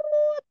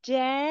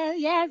 Ooh,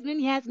 Yasmin,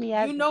 Yasmin, You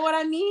Yasmin. know what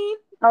I mean?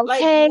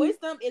 Like, Okay.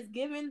 wisdom is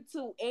given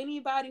to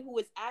anybody who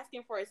is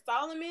asking for it.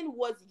 Solomon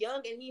was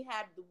young and he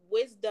had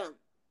wisdom.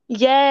 Was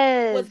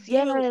Yes.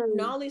 giving Yes.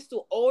 knowledge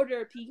to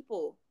older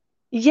people.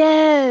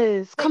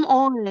 Yes. Come Like,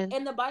 on.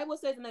 and the Bible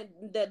says in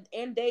the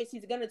end days,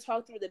 he's gonna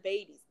talk through the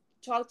babies,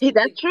 talk through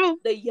That's true.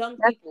 the young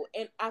That's people.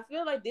 And I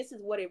feel like this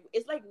is what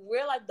it's like.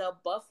 We're like the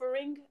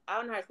buffering. I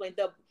don't know how to explain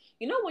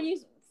when you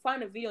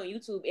find a video on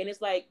YouTube and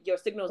it's like your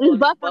signal is it's going,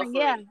 it's buffering.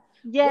 Yeah. buffering.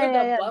 Yeah. We're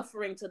Yeah. the Yeah.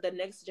 buffering to the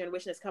next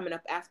generation that's coming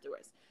up after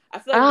us. I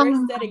feel like Ah,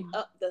 we're setting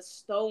up the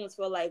stones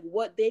for like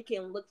what they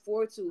can look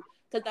forward to.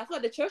 Because I feel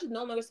like the church is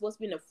no longer supposed to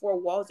be in the four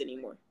walls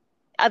anymore.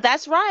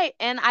 that's right.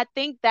 And I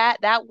think that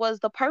was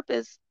the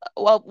purpose.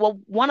 Well,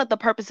 one of the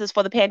purposes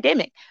for the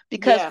pandemic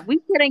because Yeah, we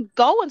couldn't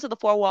go into the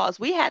four walls.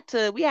 We had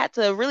to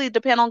really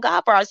depend on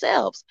God for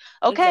ourselves.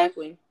 Okay.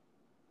 exactly,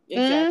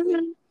 exactly. Hmm.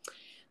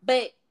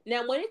 But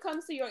now, when it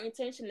comes to your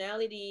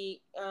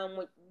intentionality,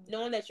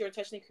 knowing that you're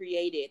intentionally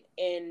created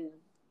and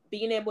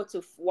being able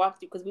to walk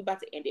through, because we're about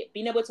to end it,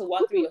 being able to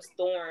walk through your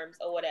storms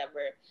or whatever,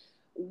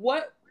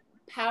 what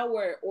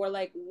power or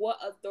like what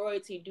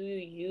authority do you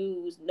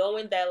use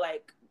knowing that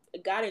like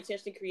God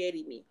intentionally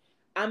created me?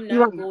 I'm not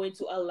Right. going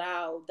to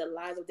allow the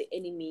lies of the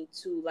enemy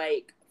to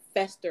like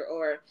fester,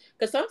 or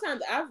because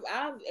sometimes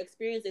I've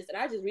experienced this and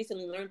I just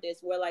recently learned this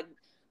where like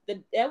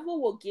the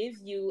devil will give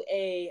you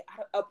a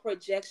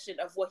projection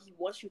of what he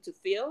wants you to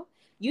feel.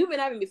 You've been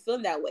having me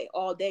feeling that way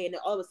all day, and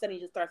then all of a sudden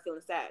you just start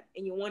feeling sad,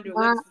 and you're wondering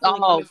where Wow. this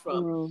feeling Oh, coming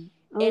from.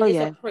 oh And it's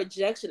a yeah.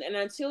 projection. And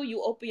until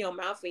you open your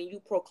mouth and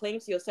you proclaim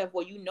to yourself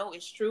what you know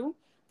is true,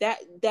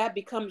 that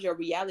becomes your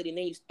reality, and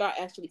then you start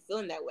actually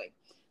feeling that way.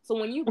 So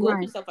when you go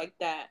through Right. stuff like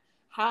that,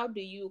 how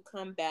do you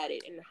combat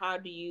it, and how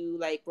do you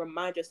like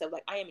remind yourself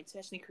like, I am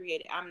intentionally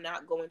created, I'm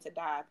not going to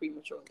die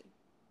prematurely?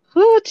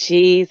 Oh,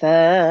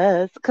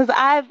 Jesus. Because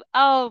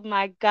oh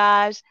my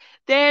gosh,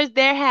 there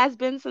has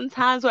been some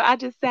times where I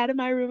just sat in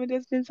my room and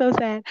it's been so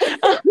sad.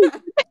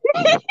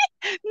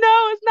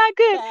 No, it's not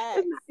good.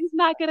 Facts. It's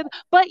not good.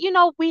 But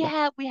we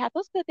have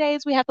those good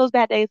days, we have those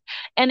bad days,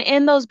 and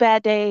in those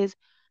bad days,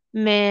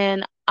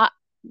 man,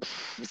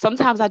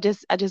 sometimes I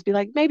just be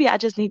like, maybe I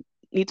just need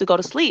to go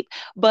to sleep.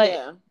 But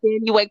Yeah. then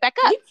you wake back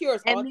up, Sleep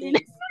cures and all then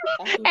things.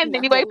 I'm and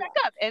then you not gonna wake lie.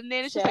 back up, and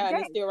then it's just like, Child, and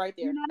it's dang, still right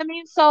you there. know what I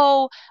mean?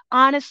 So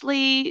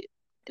honestly,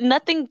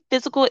 nothing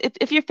physical.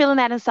 If you're feeling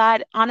that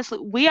inside, honestly,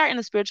 we are in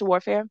a spiritual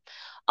warfare,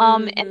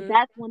 and Mm-hmm.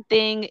 that's one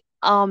thing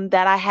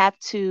that I have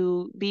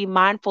to be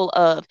mindful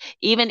of.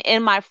 Even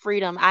in my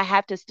freedom, I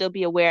have to still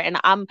be aware, and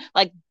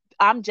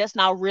I'm just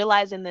now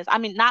realizing this. I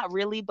mean, not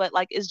really, but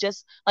like it's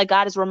just like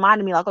God is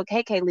reminding me, like,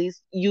 okay, Kaylee,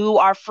 you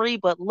are free,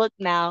 but look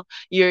now,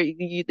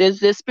 there's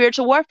this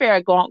spiritual warfare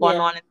going Yeah.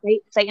 on, and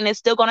Satan is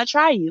still going to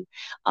try you.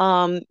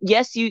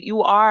 Yes,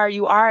 you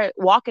are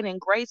walking in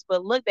grace,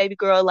 but look, baby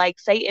girl, like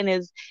Satan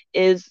is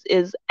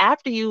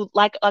after you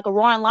like a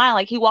roaring lion.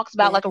 Like he walks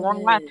about like a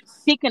roaring lion, Yes.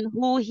 seeking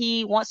who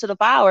he wants to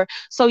devour.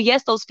 So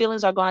yes, those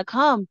feelings are going to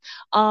come.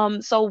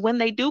 So when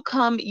they do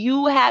come,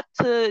 you have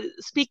to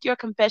speak your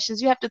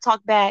confessions. You have to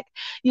talk back.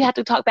 You have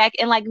to talk back.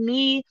 And like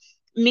me,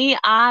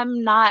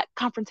 I'm not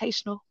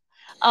confrontational.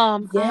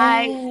 I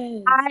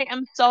Yes. I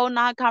am so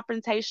not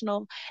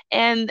confrontational,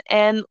 and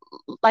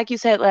like you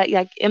said,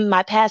 like in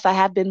my past, I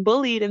have been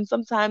bullied, and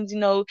sometimes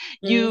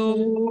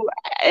Mm-hmm.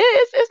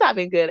 it's not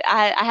been good.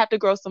 I have to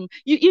grow some.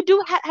 You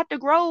do have to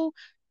grow.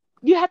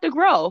 You have to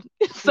grow.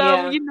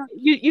 So Yeah.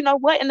 you know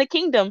what, in the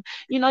kingdom,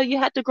 you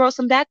have to grow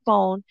some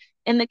backbone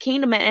in the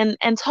kingdom,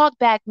 and talk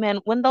back, man.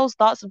 When those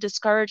thoughts of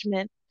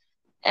discouragement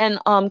and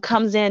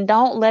comes in,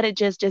 don't let it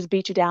just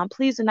beat you down.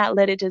 Please do not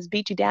let it just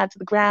beat you down to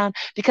the ground,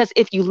 because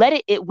if you let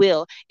it, it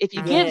will. If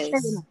you give Yes.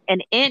 Satan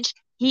an inch,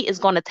 he is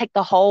going to take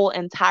the whole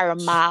entire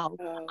mile.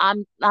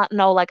 I'm not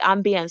no like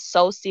I'm being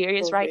so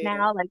serious For right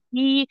now. real. Like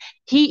he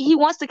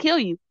wants to kill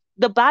you.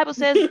 The Bible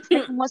says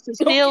Satan wants to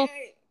steal.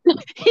 Okay.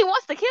 He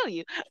wants to kill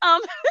you.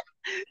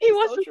 He It's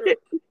wants so to true.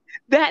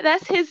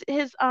 that's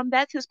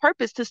his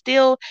purpose, to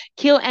steal,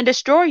 kill, and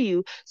destroy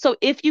you. So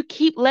if you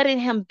keep letting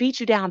him beat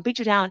you down,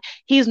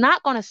 he's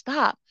not going to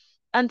stop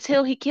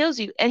until he kills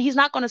you, and he's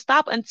not going to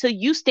stop until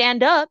you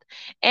stand up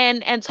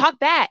and talk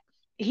back.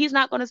 He's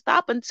not going to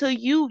stop until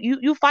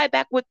you fight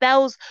back with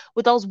those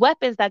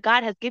weapons that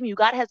God has given you.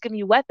 God has given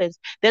you weapons.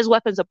 There's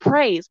weapons of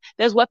praise.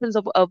 There's weapons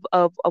of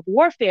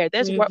warfare.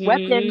 There's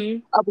weapons Mm-hmm.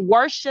 of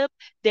worship.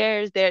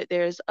 There's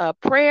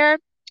prayer.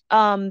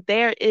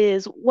 There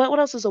is what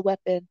else is a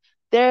weapon?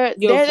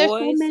 Your There's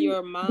so voice, many.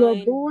 your Your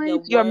mind, the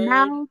voice, your word,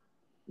 mouth,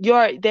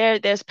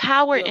 there's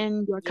power your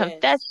in your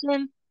yes.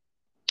 confession.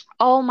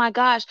 Oh my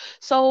gosh.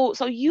 So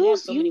You have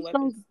use so many use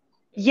those. weapons.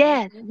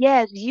 Yes, Mm-hmm.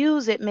 yes,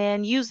 use it,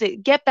 man. Use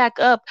it. Get back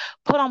up.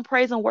 Put on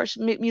praise and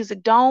worship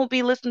music. Don't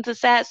be listening to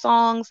sad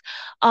songs.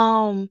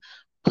 Um,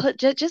 put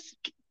just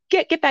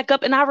get back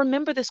up. And I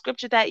remember the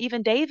scripture that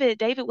even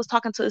David was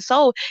talking to his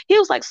soul. He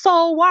was like,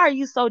 "Soul, why are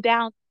you so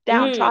Mm.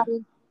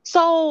 downtrodden?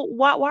 So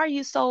why are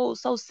you so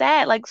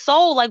sad? Like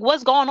soul, like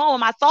what's going on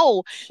with my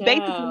soul? Child.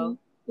 Basically,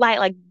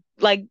 like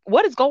like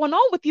what is going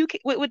on with you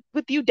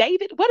with you,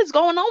 David? What is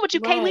going on with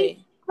you, Kaylee? Right.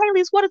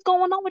 Kaylee, what is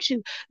going on with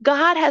you?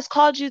 God has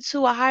called you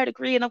to a higher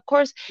degree, and of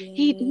course,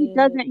 he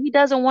Yeah.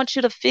 doesn't want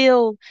you to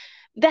feel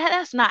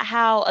that's not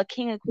how a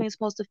king and queen is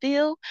supposed to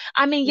feel.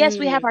 I mean, yes,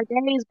 we have Mm. our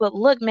days, but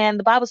look, man,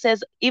 the Bible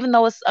says even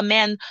though it's a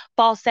man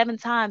falls 7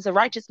 times, a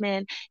righteous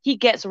man, he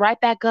gets right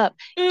back up.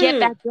 Get Mm.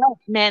 back up,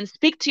 man.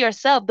 Speak to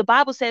yourself. The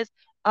Bible says,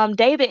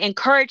 David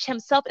encouraged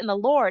himself in the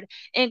Lord.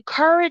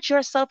 Encourage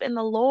yourself in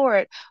the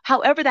Lord.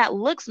 However that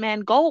looks,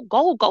 man, go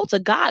to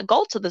God.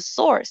 Go to the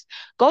source.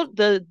 Go.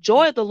 The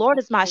joy of the Lord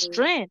is my Exactly.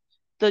 strength.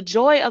 The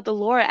joy of the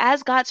Lord.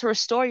 Ask God to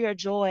restore your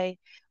joy.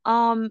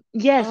 I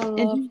Yes,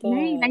 in love His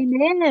name, that.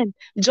 Amen.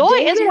 Joy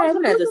is David one of has the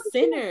him as fruits a of the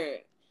Spirit. sinner.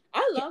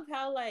 I love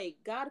how like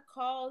God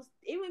calls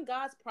even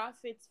God's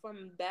prophets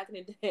from back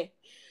in the day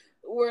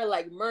were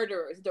like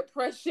murderers,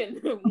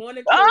 depression,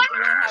 wanted to Ah,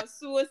 have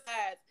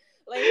suicides.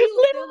 Like he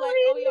was still like,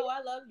 oh yo, literally,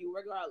 I love you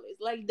regardless.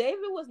 Like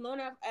David was known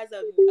as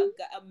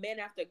a man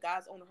after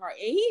God's own heart,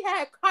 and he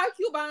had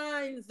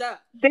concubines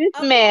this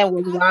man upon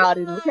was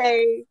wilding. concubines.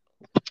 Okay,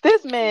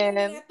 this Man,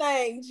 man. that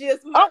thing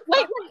just Oh my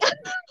wait, my. wait.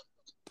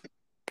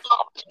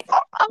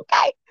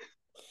 Okay.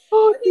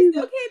 Oh But he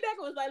still Jesus. came back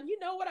and was like, you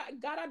know what,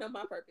 God, I know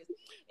my purpose.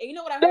 And you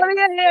know what I No, heard in my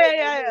yeah, yeah, spirit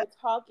when yeah, you yeah. were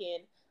talking?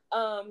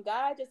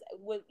 God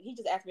he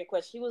just asked me a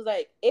question. He was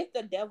like, if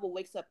the devil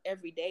wakes up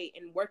every day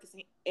and works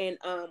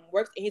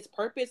in his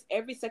purpose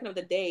every second of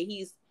the day,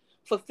 he's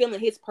fulfilling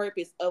his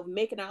purpose of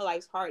making our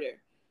lives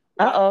harder.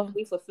 Why Uh-oh. can't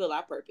we fulfill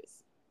our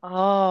purpose?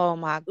 Oh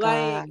my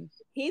Like, God.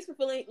 he's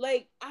fulfilling,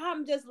 like,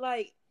 I'm just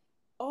like,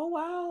 oh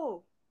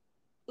wow.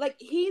 Like,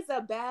 he's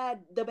the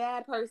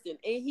bad person,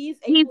 and he's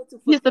He's able to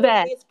he's the fulfill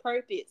best. his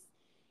purpose.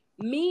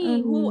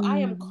 Me, who I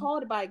am Mm.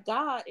 called by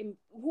God, and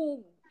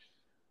who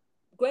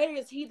greater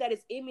is he that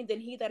is in me than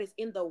he that is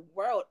in the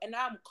world, and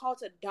I'm called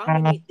to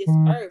dominate this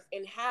earth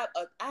and I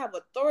have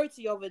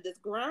authority over this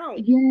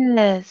ground,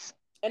 Yes.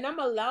 and I'm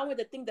allowing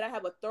the thing that I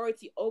have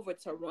authority over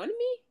to run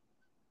me.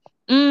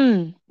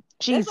 Mm.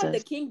 That's like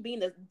Jesus.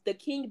 the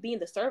king being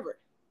the server.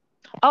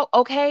 Oh,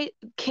 okay.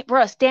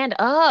 Bruh, stand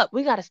up.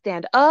 We gotta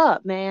stand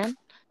up, man.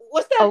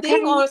 What's that Okay.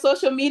 thing on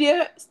social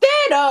media?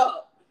 Stand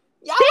up.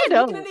 Y'all Stand was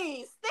up. looking at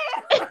these.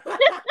 Stand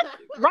up.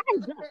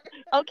 Rise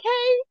up.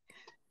 Okay.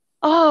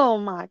 Oh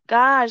my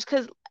gosh.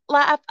 Because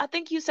like I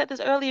think you said this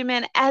earlier,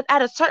 man. At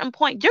a certain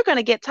point, you're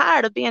gonna get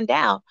tired of being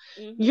down.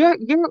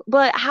 Mm-hmm.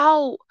 But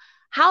how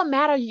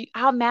mad are you?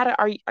 How mad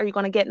are you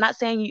gonna get? Not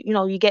saying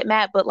you get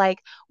mad, but like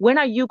when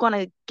are you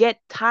gonna get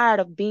tired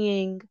of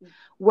being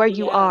where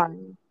you Yeah. are?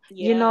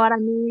 You know Yeah. what I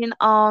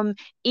mean?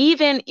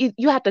 Even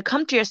you have to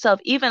come to yourself.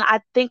 Even I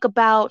think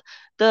about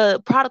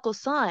the prodigal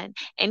son,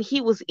 and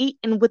he was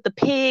eating with the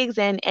pigs,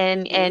 and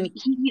Mm-hmm.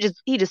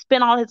 he just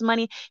spent all his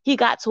money. He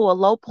got to a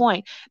low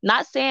point.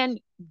 Not saying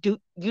do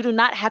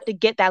not have to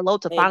get that low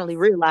to finally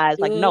realize,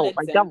 like, Good no, like,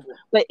 don't. example.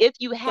 But if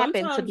you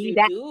happen to Sometimes be you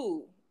that,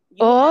 do.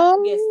 You have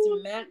to get oh,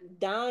 smacked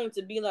down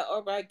to be like,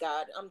 all right,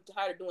 God, I'm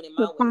tired of doing it to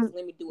my way. come,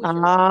 Let me do it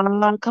your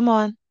way. come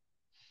on,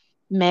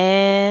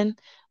 man.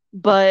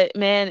 But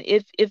man,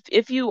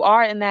 if you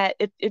are in that,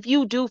 if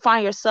you do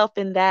find yourself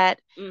in that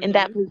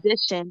Mm-hmm.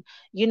 position,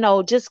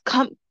 just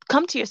come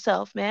to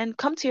yourself, man.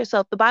 Come to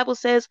yourself. The Bible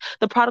says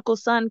the prodigal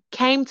son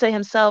came to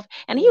himself,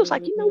 and he was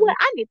like, you know Mm-hmm. what?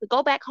 I need to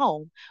go back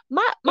home.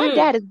 My Mm.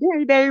 dad is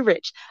very, very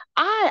rich.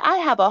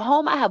 I have a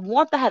home. I have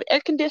warmth. I have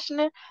air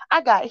conditioner.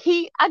 I got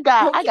heat. I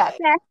got Okay.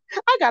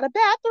 I got a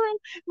bathroom.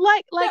 Yeah,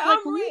 Like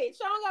I'm rich.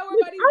 I don't gotta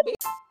worry about these bills.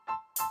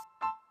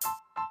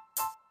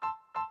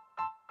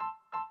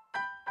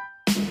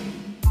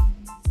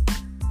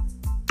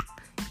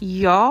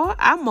 Y'all,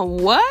 I'm a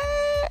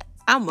what?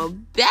 I'm a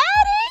baddie?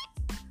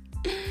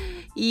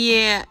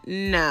 Yeah,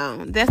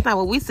 no, that's not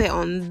what we say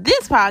on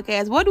this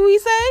podcast. What do we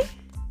say?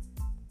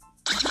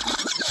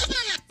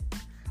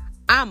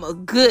 I'm a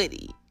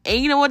goodie.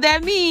 And you know what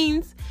that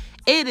means?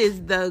 It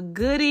is the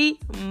goodie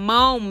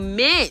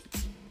moment.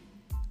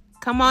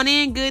 Come on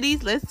in,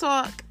 goodies. Let's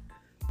talk.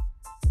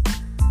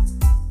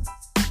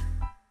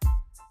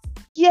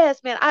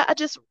 Yes, man. I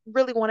just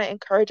really want to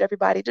encourage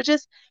everybody to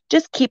just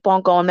keep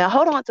on going, man.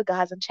 Hold on to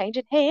God's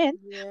unchanging hand.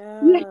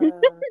 Yeah.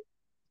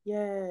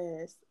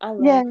 Yes. I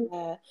Yeah. like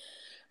that.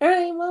 All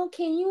right. Well,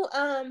 can you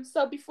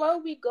so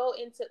before we go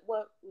into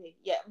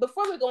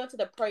before we go into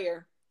the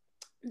prayer,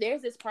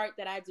 there's this part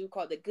that I do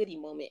call the goodie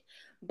moment,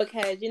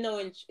 because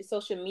in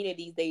social media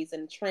these days,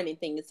 and the trending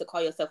thing is to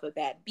call yourself a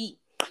bad bee.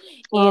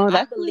 And Oh, I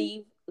that's me.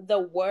 believe the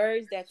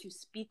words that you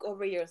speak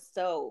over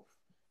yourself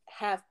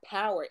have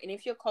power. And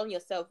if you're calling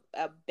yourself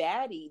a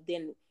baddie,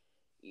 then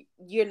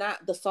you're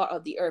not the salt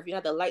of the earth. You're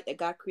not the light that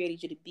God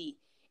created you to be.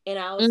 And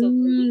I also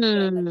believe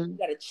that, like, Mm, you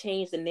got to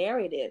change the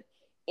narrative.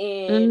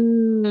 And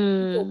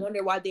people mm.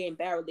 wonder why they're in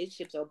bad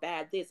relationships or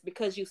bad this,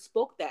 because you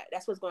spoke that.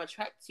 That's what's going to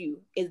attract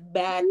you, is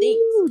bad things.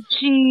 Ooh,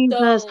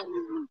 Jesus. So,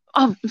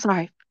 Oh, I'm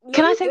sorry. no,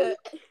 Can I you're say good.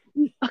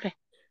 something? Okay,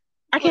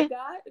 I For can.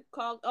 God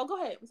called. Oh,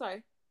 go ahead. I'm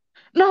sorry.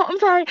 No, I'm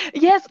sorry.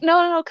 Yes,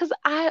 no, because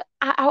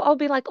I'll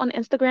be like on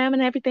Instagram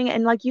and everything,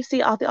 and like you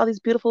see all these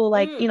beautiful,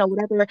 like, Mm,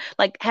 whatever,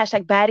 like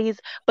hashtag baddies,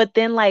 but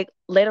then like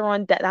later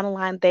on down the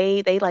line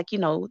they like,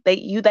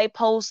 they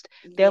post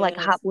their like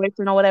hot yes,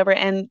 boyfriend or whatever,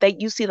 and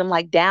you see them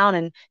like down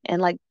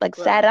and like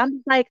sad. right. I'm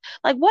just like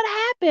what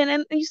happened?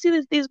 And you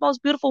see these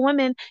most beautiful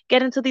women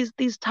get into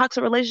these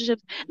toxic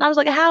relationships, and I was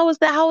like, how is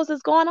that? How is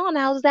this going on?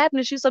 How is that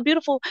happening? She's so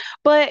beautiful,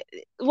 but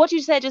what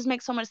you said just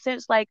makes so much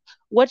sense. Like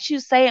what you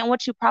say and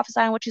what you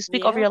prophesy and what you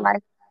speak over Yeah. your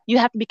life, you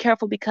have to be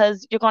careful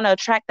because you're going to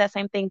attract that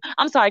same thing.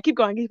 I'm sorry, keep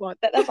going, keep going.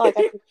 That's all I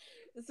got.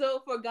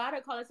 So for God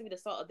to call us to be the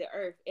salt of the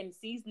earth, and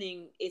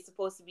seasoning is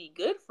supposed to be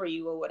good for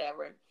you or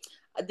whatever,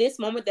 this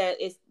moment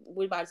that is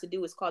we're about to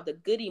do is called the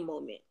goodie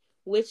moment,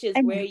 which is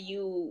where Amen.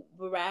 you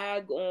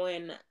brag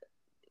on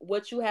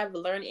what you have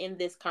learned in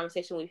this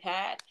conversation we've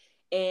had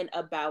and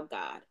about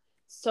God.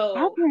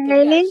 So, because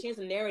you got Okay. to change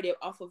the narrative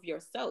off of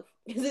yourself,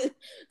 because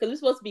we're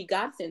supposed to be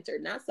God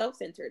centered, not self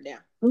centered now.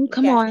 Ooh,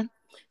 come Okay. on.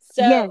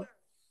 Yes. So,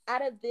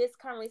 out of this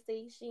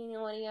conversation,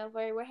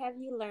 whatever, what have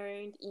you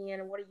learned,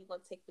 and what are you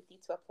going to take with you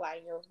to apply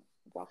in your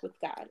walk with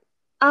God?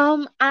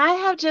 I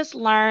have just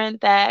learned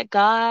that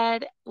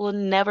God will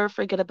never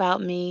forget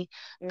about me.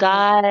 Mm,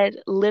 God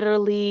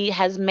literally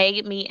has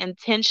made me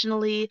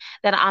intentionally,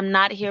 that I'm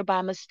not here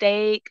by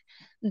mistake,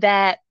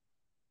 that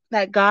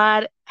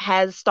God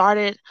has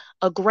started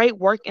a great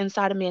work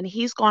inside of me, and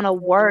he's going to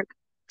mm, work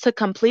to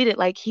complete it.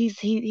 Like he's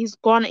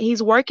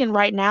working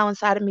right now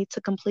inside of me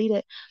to complete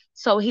it.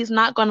 So he's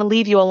not going to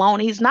leave you alone.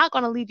 He's not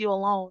going to leave you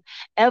alone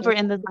ever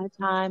in this mm,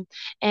 lifetime.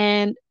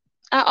 And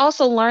I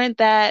also learned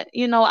that,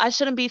 I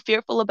shouldn't be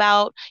fearful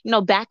about,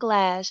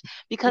 backlash,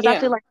 because I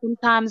feel Yeah. like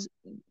sometimes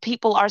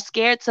people are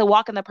scared to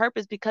walk in their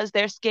purpose because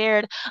they're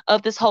scared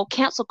of this whole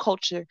cancel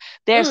culture.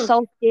 They're Mm,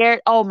 so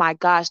scared. Oh my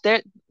gosh.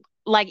 They're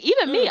like,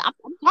 even me, mm, I'm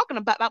talking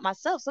about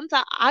myself.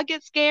 Sometimes I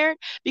get scared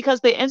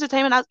because the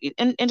entertainment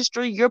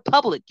industry, you're a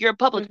public figure.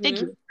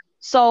 mm-hmm.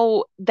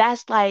 So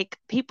that's like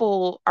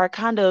people are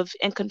kind of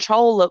in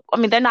control of, I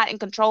mean, they're not in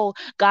control.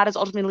 God is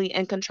ultimately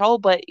in control,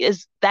 but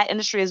is that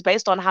industry is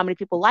based on how many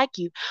people like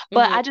you.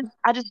 But I Mm-hmm. just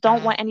I just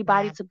don't want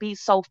anybody to be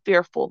so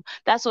fearful.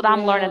 That's what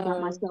I'm learning about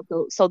Yeah. myself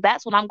though. So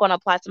that's what I'm going to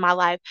apply to my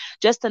life,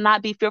 just to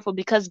not be fearful,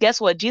 because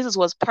guess what? Jesus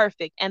was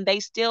perfect and they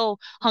still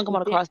hung him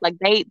on the Yeah. cross. Like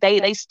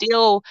they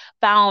still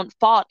found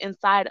fault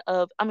inside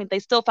of, I mean, they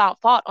still found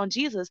fault on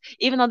Jesus,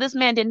 even though this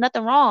man did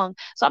nothing wrong.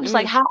 So I'm just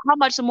like, Mm, how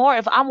much more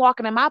if I'm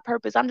walking in my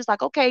purpose? I'm just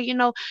like, okay,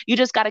 you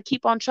just got to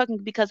keep on trucking,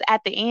 because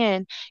at the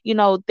end,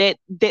 that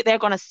they're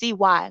going to see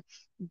why.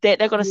 That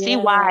they're going to see yeah.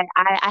 why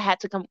I had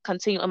to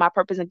continue in my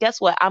purpose. And guess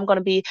what? I'm going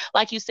to be,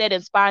 like you said,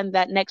 inspiring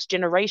that next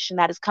generation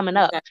that is coming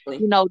up.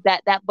 Exactly.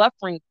 That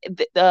buffering,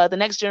 the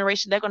next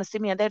generation, they're going to see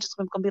me and they're just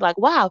going to be like,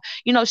 wow,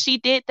 she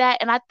did that.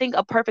 And I think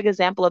a perfect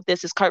example of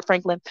this is Kurt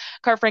Franklin.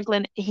 Kurt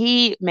Franklin,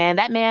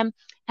 that man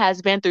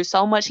has been through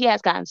so much. He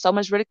has gotten so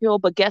much ridicule,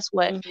 but guess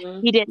what? Mm-hmm.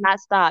 He did not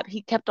stop.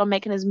 He kept on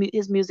making his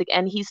music,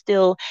 and he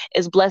still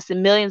is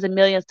blessing millions and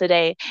millions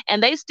today.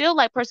 And they still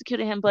like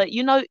persecuted him, but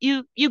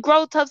you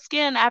grow tough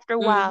skin after a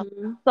while.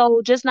 Mm-hmm.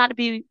 So just not to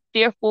be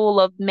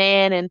fearful of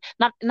man, and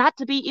not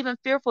to be even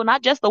fearful,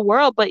 not just the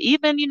world, but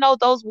even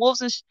those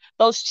wolves and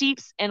those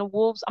sheeps and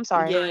wolves. I'm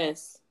sorry,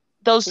 Yes.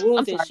 those. I'm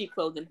Wolves in sorry. sheep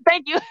clothing.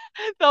 Thank you.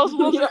 Those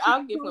wolves and sheep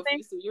I'll get clothing,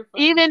 confused too. You're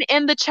fine. even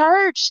in the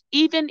church,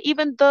 even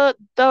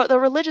the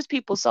religious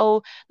people.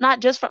 So not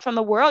just from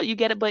the world, you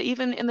get it, but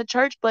even in the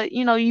church. But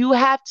you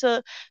have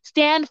to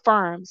stand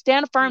firm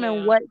in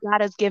Yeah. what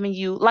God has given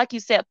you. Like you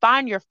said,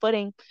 find your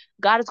footing.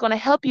 God is going to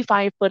help you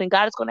find your footing.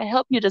 God is going to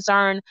help you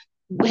discern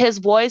His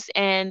voice,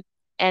 and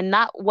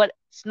not what's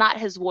not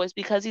His voice,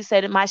 because He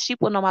said, "My sheep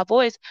will know my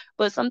voice."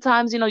 But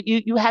sometimes,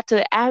 you have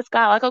to ask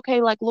God, like,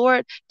 okay, like,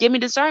 Lord, give me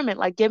discernment,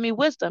 like, give me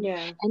wisdom,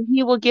 Yeah. and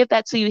He will give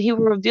that to you. He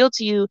will reveal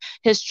to you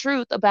His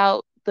truth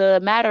about the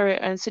matter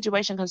and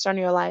situation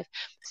concerning your life.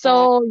 I,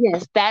 So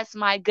yes, that's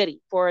my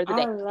goodie for the I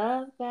day.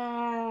 love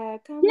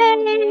that. Come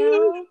on Yay!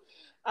 now.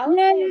 I would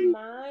say Yay!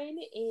 mine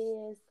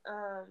is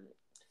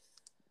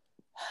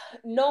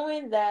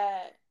knowing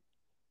that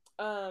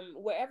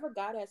wherever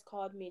God has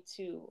called me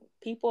to,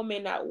 people may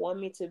not want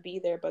me to be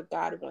there, but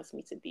God wants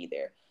me to be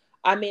there.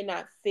 I may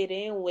not fit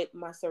in with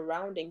my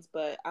surroundings,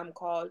 but I'm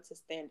called to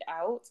stand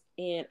out,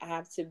 and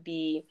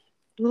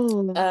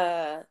Ooh,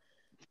 uh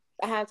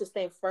I have to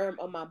stay firm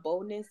on my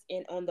boldness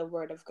and on the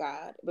word of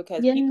God,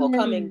 because people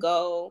come and yay!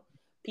 go,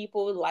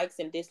 people likes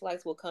and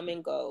dislikes will come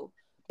and go,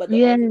 but the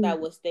only thing Yay! that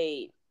will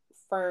stay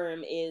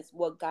firm is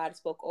what God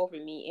spoke over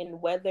me,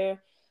 and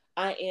whether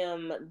I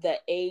am the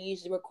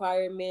age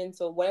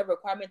requirements or whatever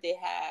requirement they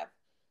have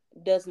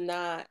does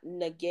not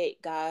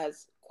negate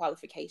God's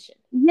qualification.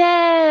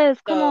 Yes!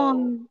 Come So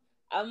on!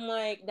 I'm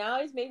like, now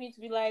it's made me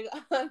to be like,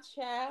 oh,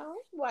 child,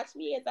 watch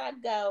me as I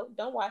go.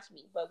 Don't watch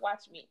me, but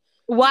watch me.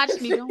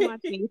 Watch me, don't watch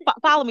me.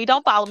 Follow me,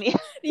 don't follow me.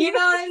 You know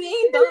what I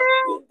mean?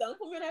 Don't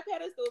put me on that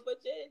pedestal,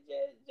 but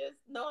just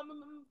no,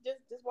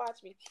 just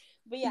watch me.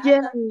 But yeah, I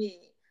Yeah.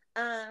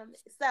 love it.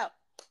 So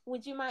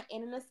would you mind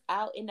ending us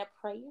out in a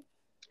prayer?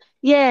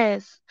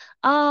 Yes.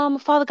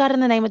 Father God,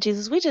 in the name of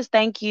Jesus, we just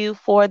thank you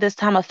for this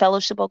time of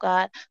fellowship, oh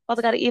God.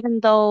 Father God,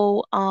 even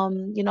though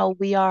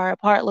we are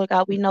apart, Lord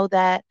God, we know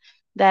that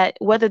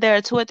whether there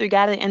are two or three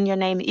gathered in your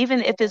name,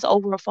 even if it's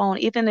over a phone,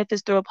 even if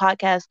it's through a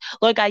podcast,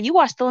 Lord God, you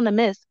are still in the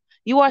midst.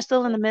 You are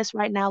still in the midst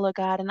right now, Lord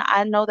God. And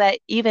I know that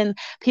even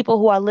people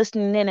who are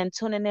listening in and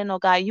tuning in, oh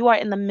God, you are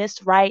in the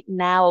midst right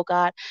now, oh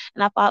God.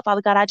 And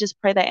Father God, I just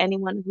pray that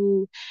anyone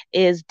who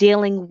is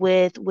dealing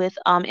with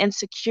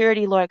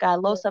insecurity, Lord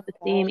God, low Yes,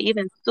 self-esteem, God.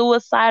 even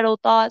suicidal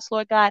thoughts,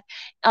 Lord God,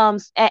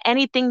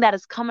 anything that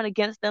is coming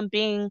against them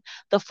being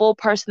the full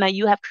person that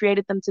you have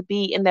created them to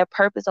be in their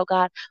purpose, oh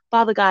God,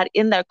 Father God,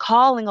 in their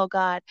calling, oh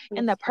God,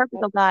 in Yes, their purpose,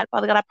 God. oh God,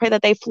 Father God, I pray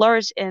that they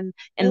flourish in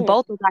Mm,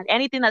 both, oh God.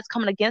 Anything that's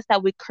coming against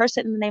that, we curse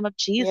it in the name of yes,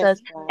 Jesus,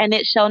 God. and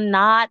it shall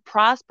not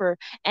prosper.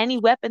 Any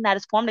weapon that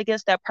is formed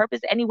against their purpose,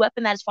 any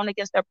weapon that is formed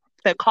against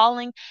their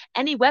calling,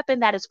 any weapon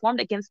that is formed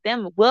against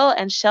them will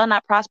and shall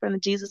not prosper in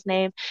Jesus'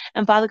 name.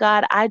 And Father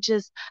God, I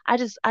just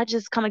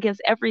come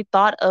against every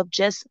thought of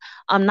just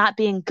not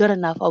being good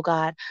enough, oh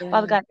God.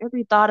 Father Yeah. God,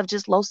 every thought of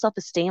just low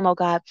self-esteem, oh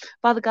God.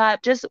 Father God,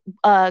 just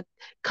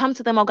come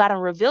to them, oh God,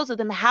 and reveal to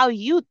them how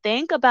you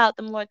think about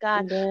them, Lord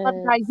God. Father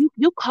God, Yes.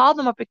 you call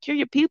them a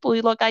peculiar people,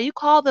 Lord God. You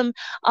call them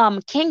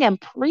king and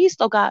priest,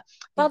 oh God.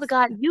 Father Yes.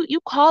 God, you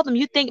call them,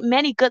 you think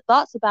many good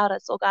thoughts about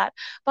us, oh God.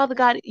 Father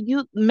God,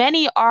 you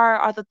many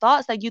are the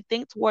thoughts that you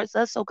think towards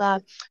us, oh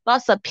God.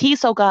 Thoughts of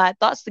peace, oh God.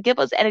 Thoughts to give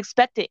us an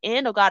expected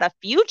end, oh God, a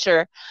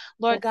future,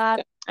 Lord Yes, God.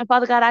 God. And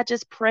Father God, I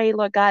just pray,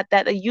 Lord God,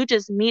 that you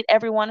just meet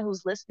everyone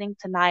who's listening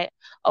tonight,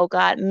 oh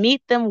God.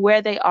 Meet them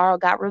where they are, oh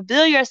God.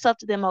 Reveal yourself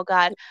to them, oh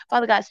God.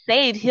 Father God,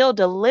 save, heal,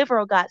 deliver,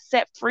 oh God.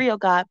 Set free, oh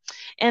God.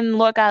 And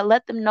Lord God,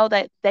 let them know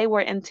that they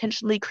were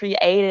intentionally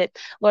created,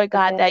 Lord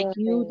God, that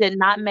you Yes. did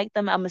not make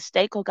them a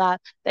mistake, oh God.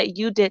 That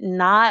you did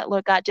not,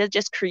 Lord God,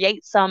 just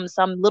create some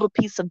little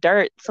piece of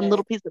dirt, some Yes.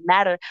 little piece of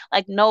matter.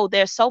 Like, no,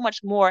 there's so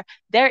much more.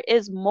 There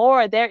is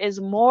more. There is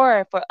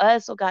more for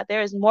us, oh God.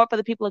 There is more for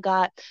the people of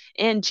God.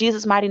 In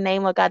Jesus' mighty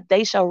name, Lord God,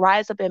 they shall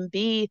rise up and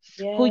be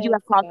who you Yes,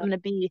 have called God. them to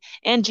be.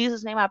 In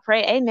Jesus' name I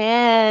pray.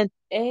 Amen.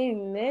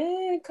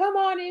 Amen. Come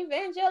on,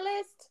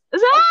 evangelist.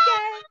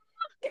 Okay.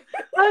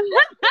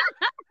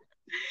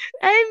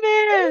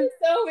 Amen. It's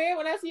so weird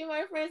when I see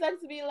my friends. I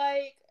just be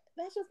like,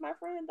 that's just my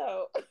friend,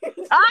 though.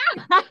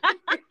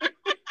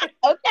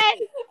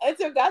 Okay.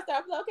 Until God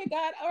starts, okay,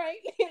 God, all right,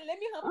 let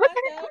me hump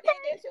myself.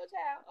 That's your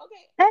child.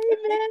 Okay.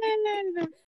 Amen.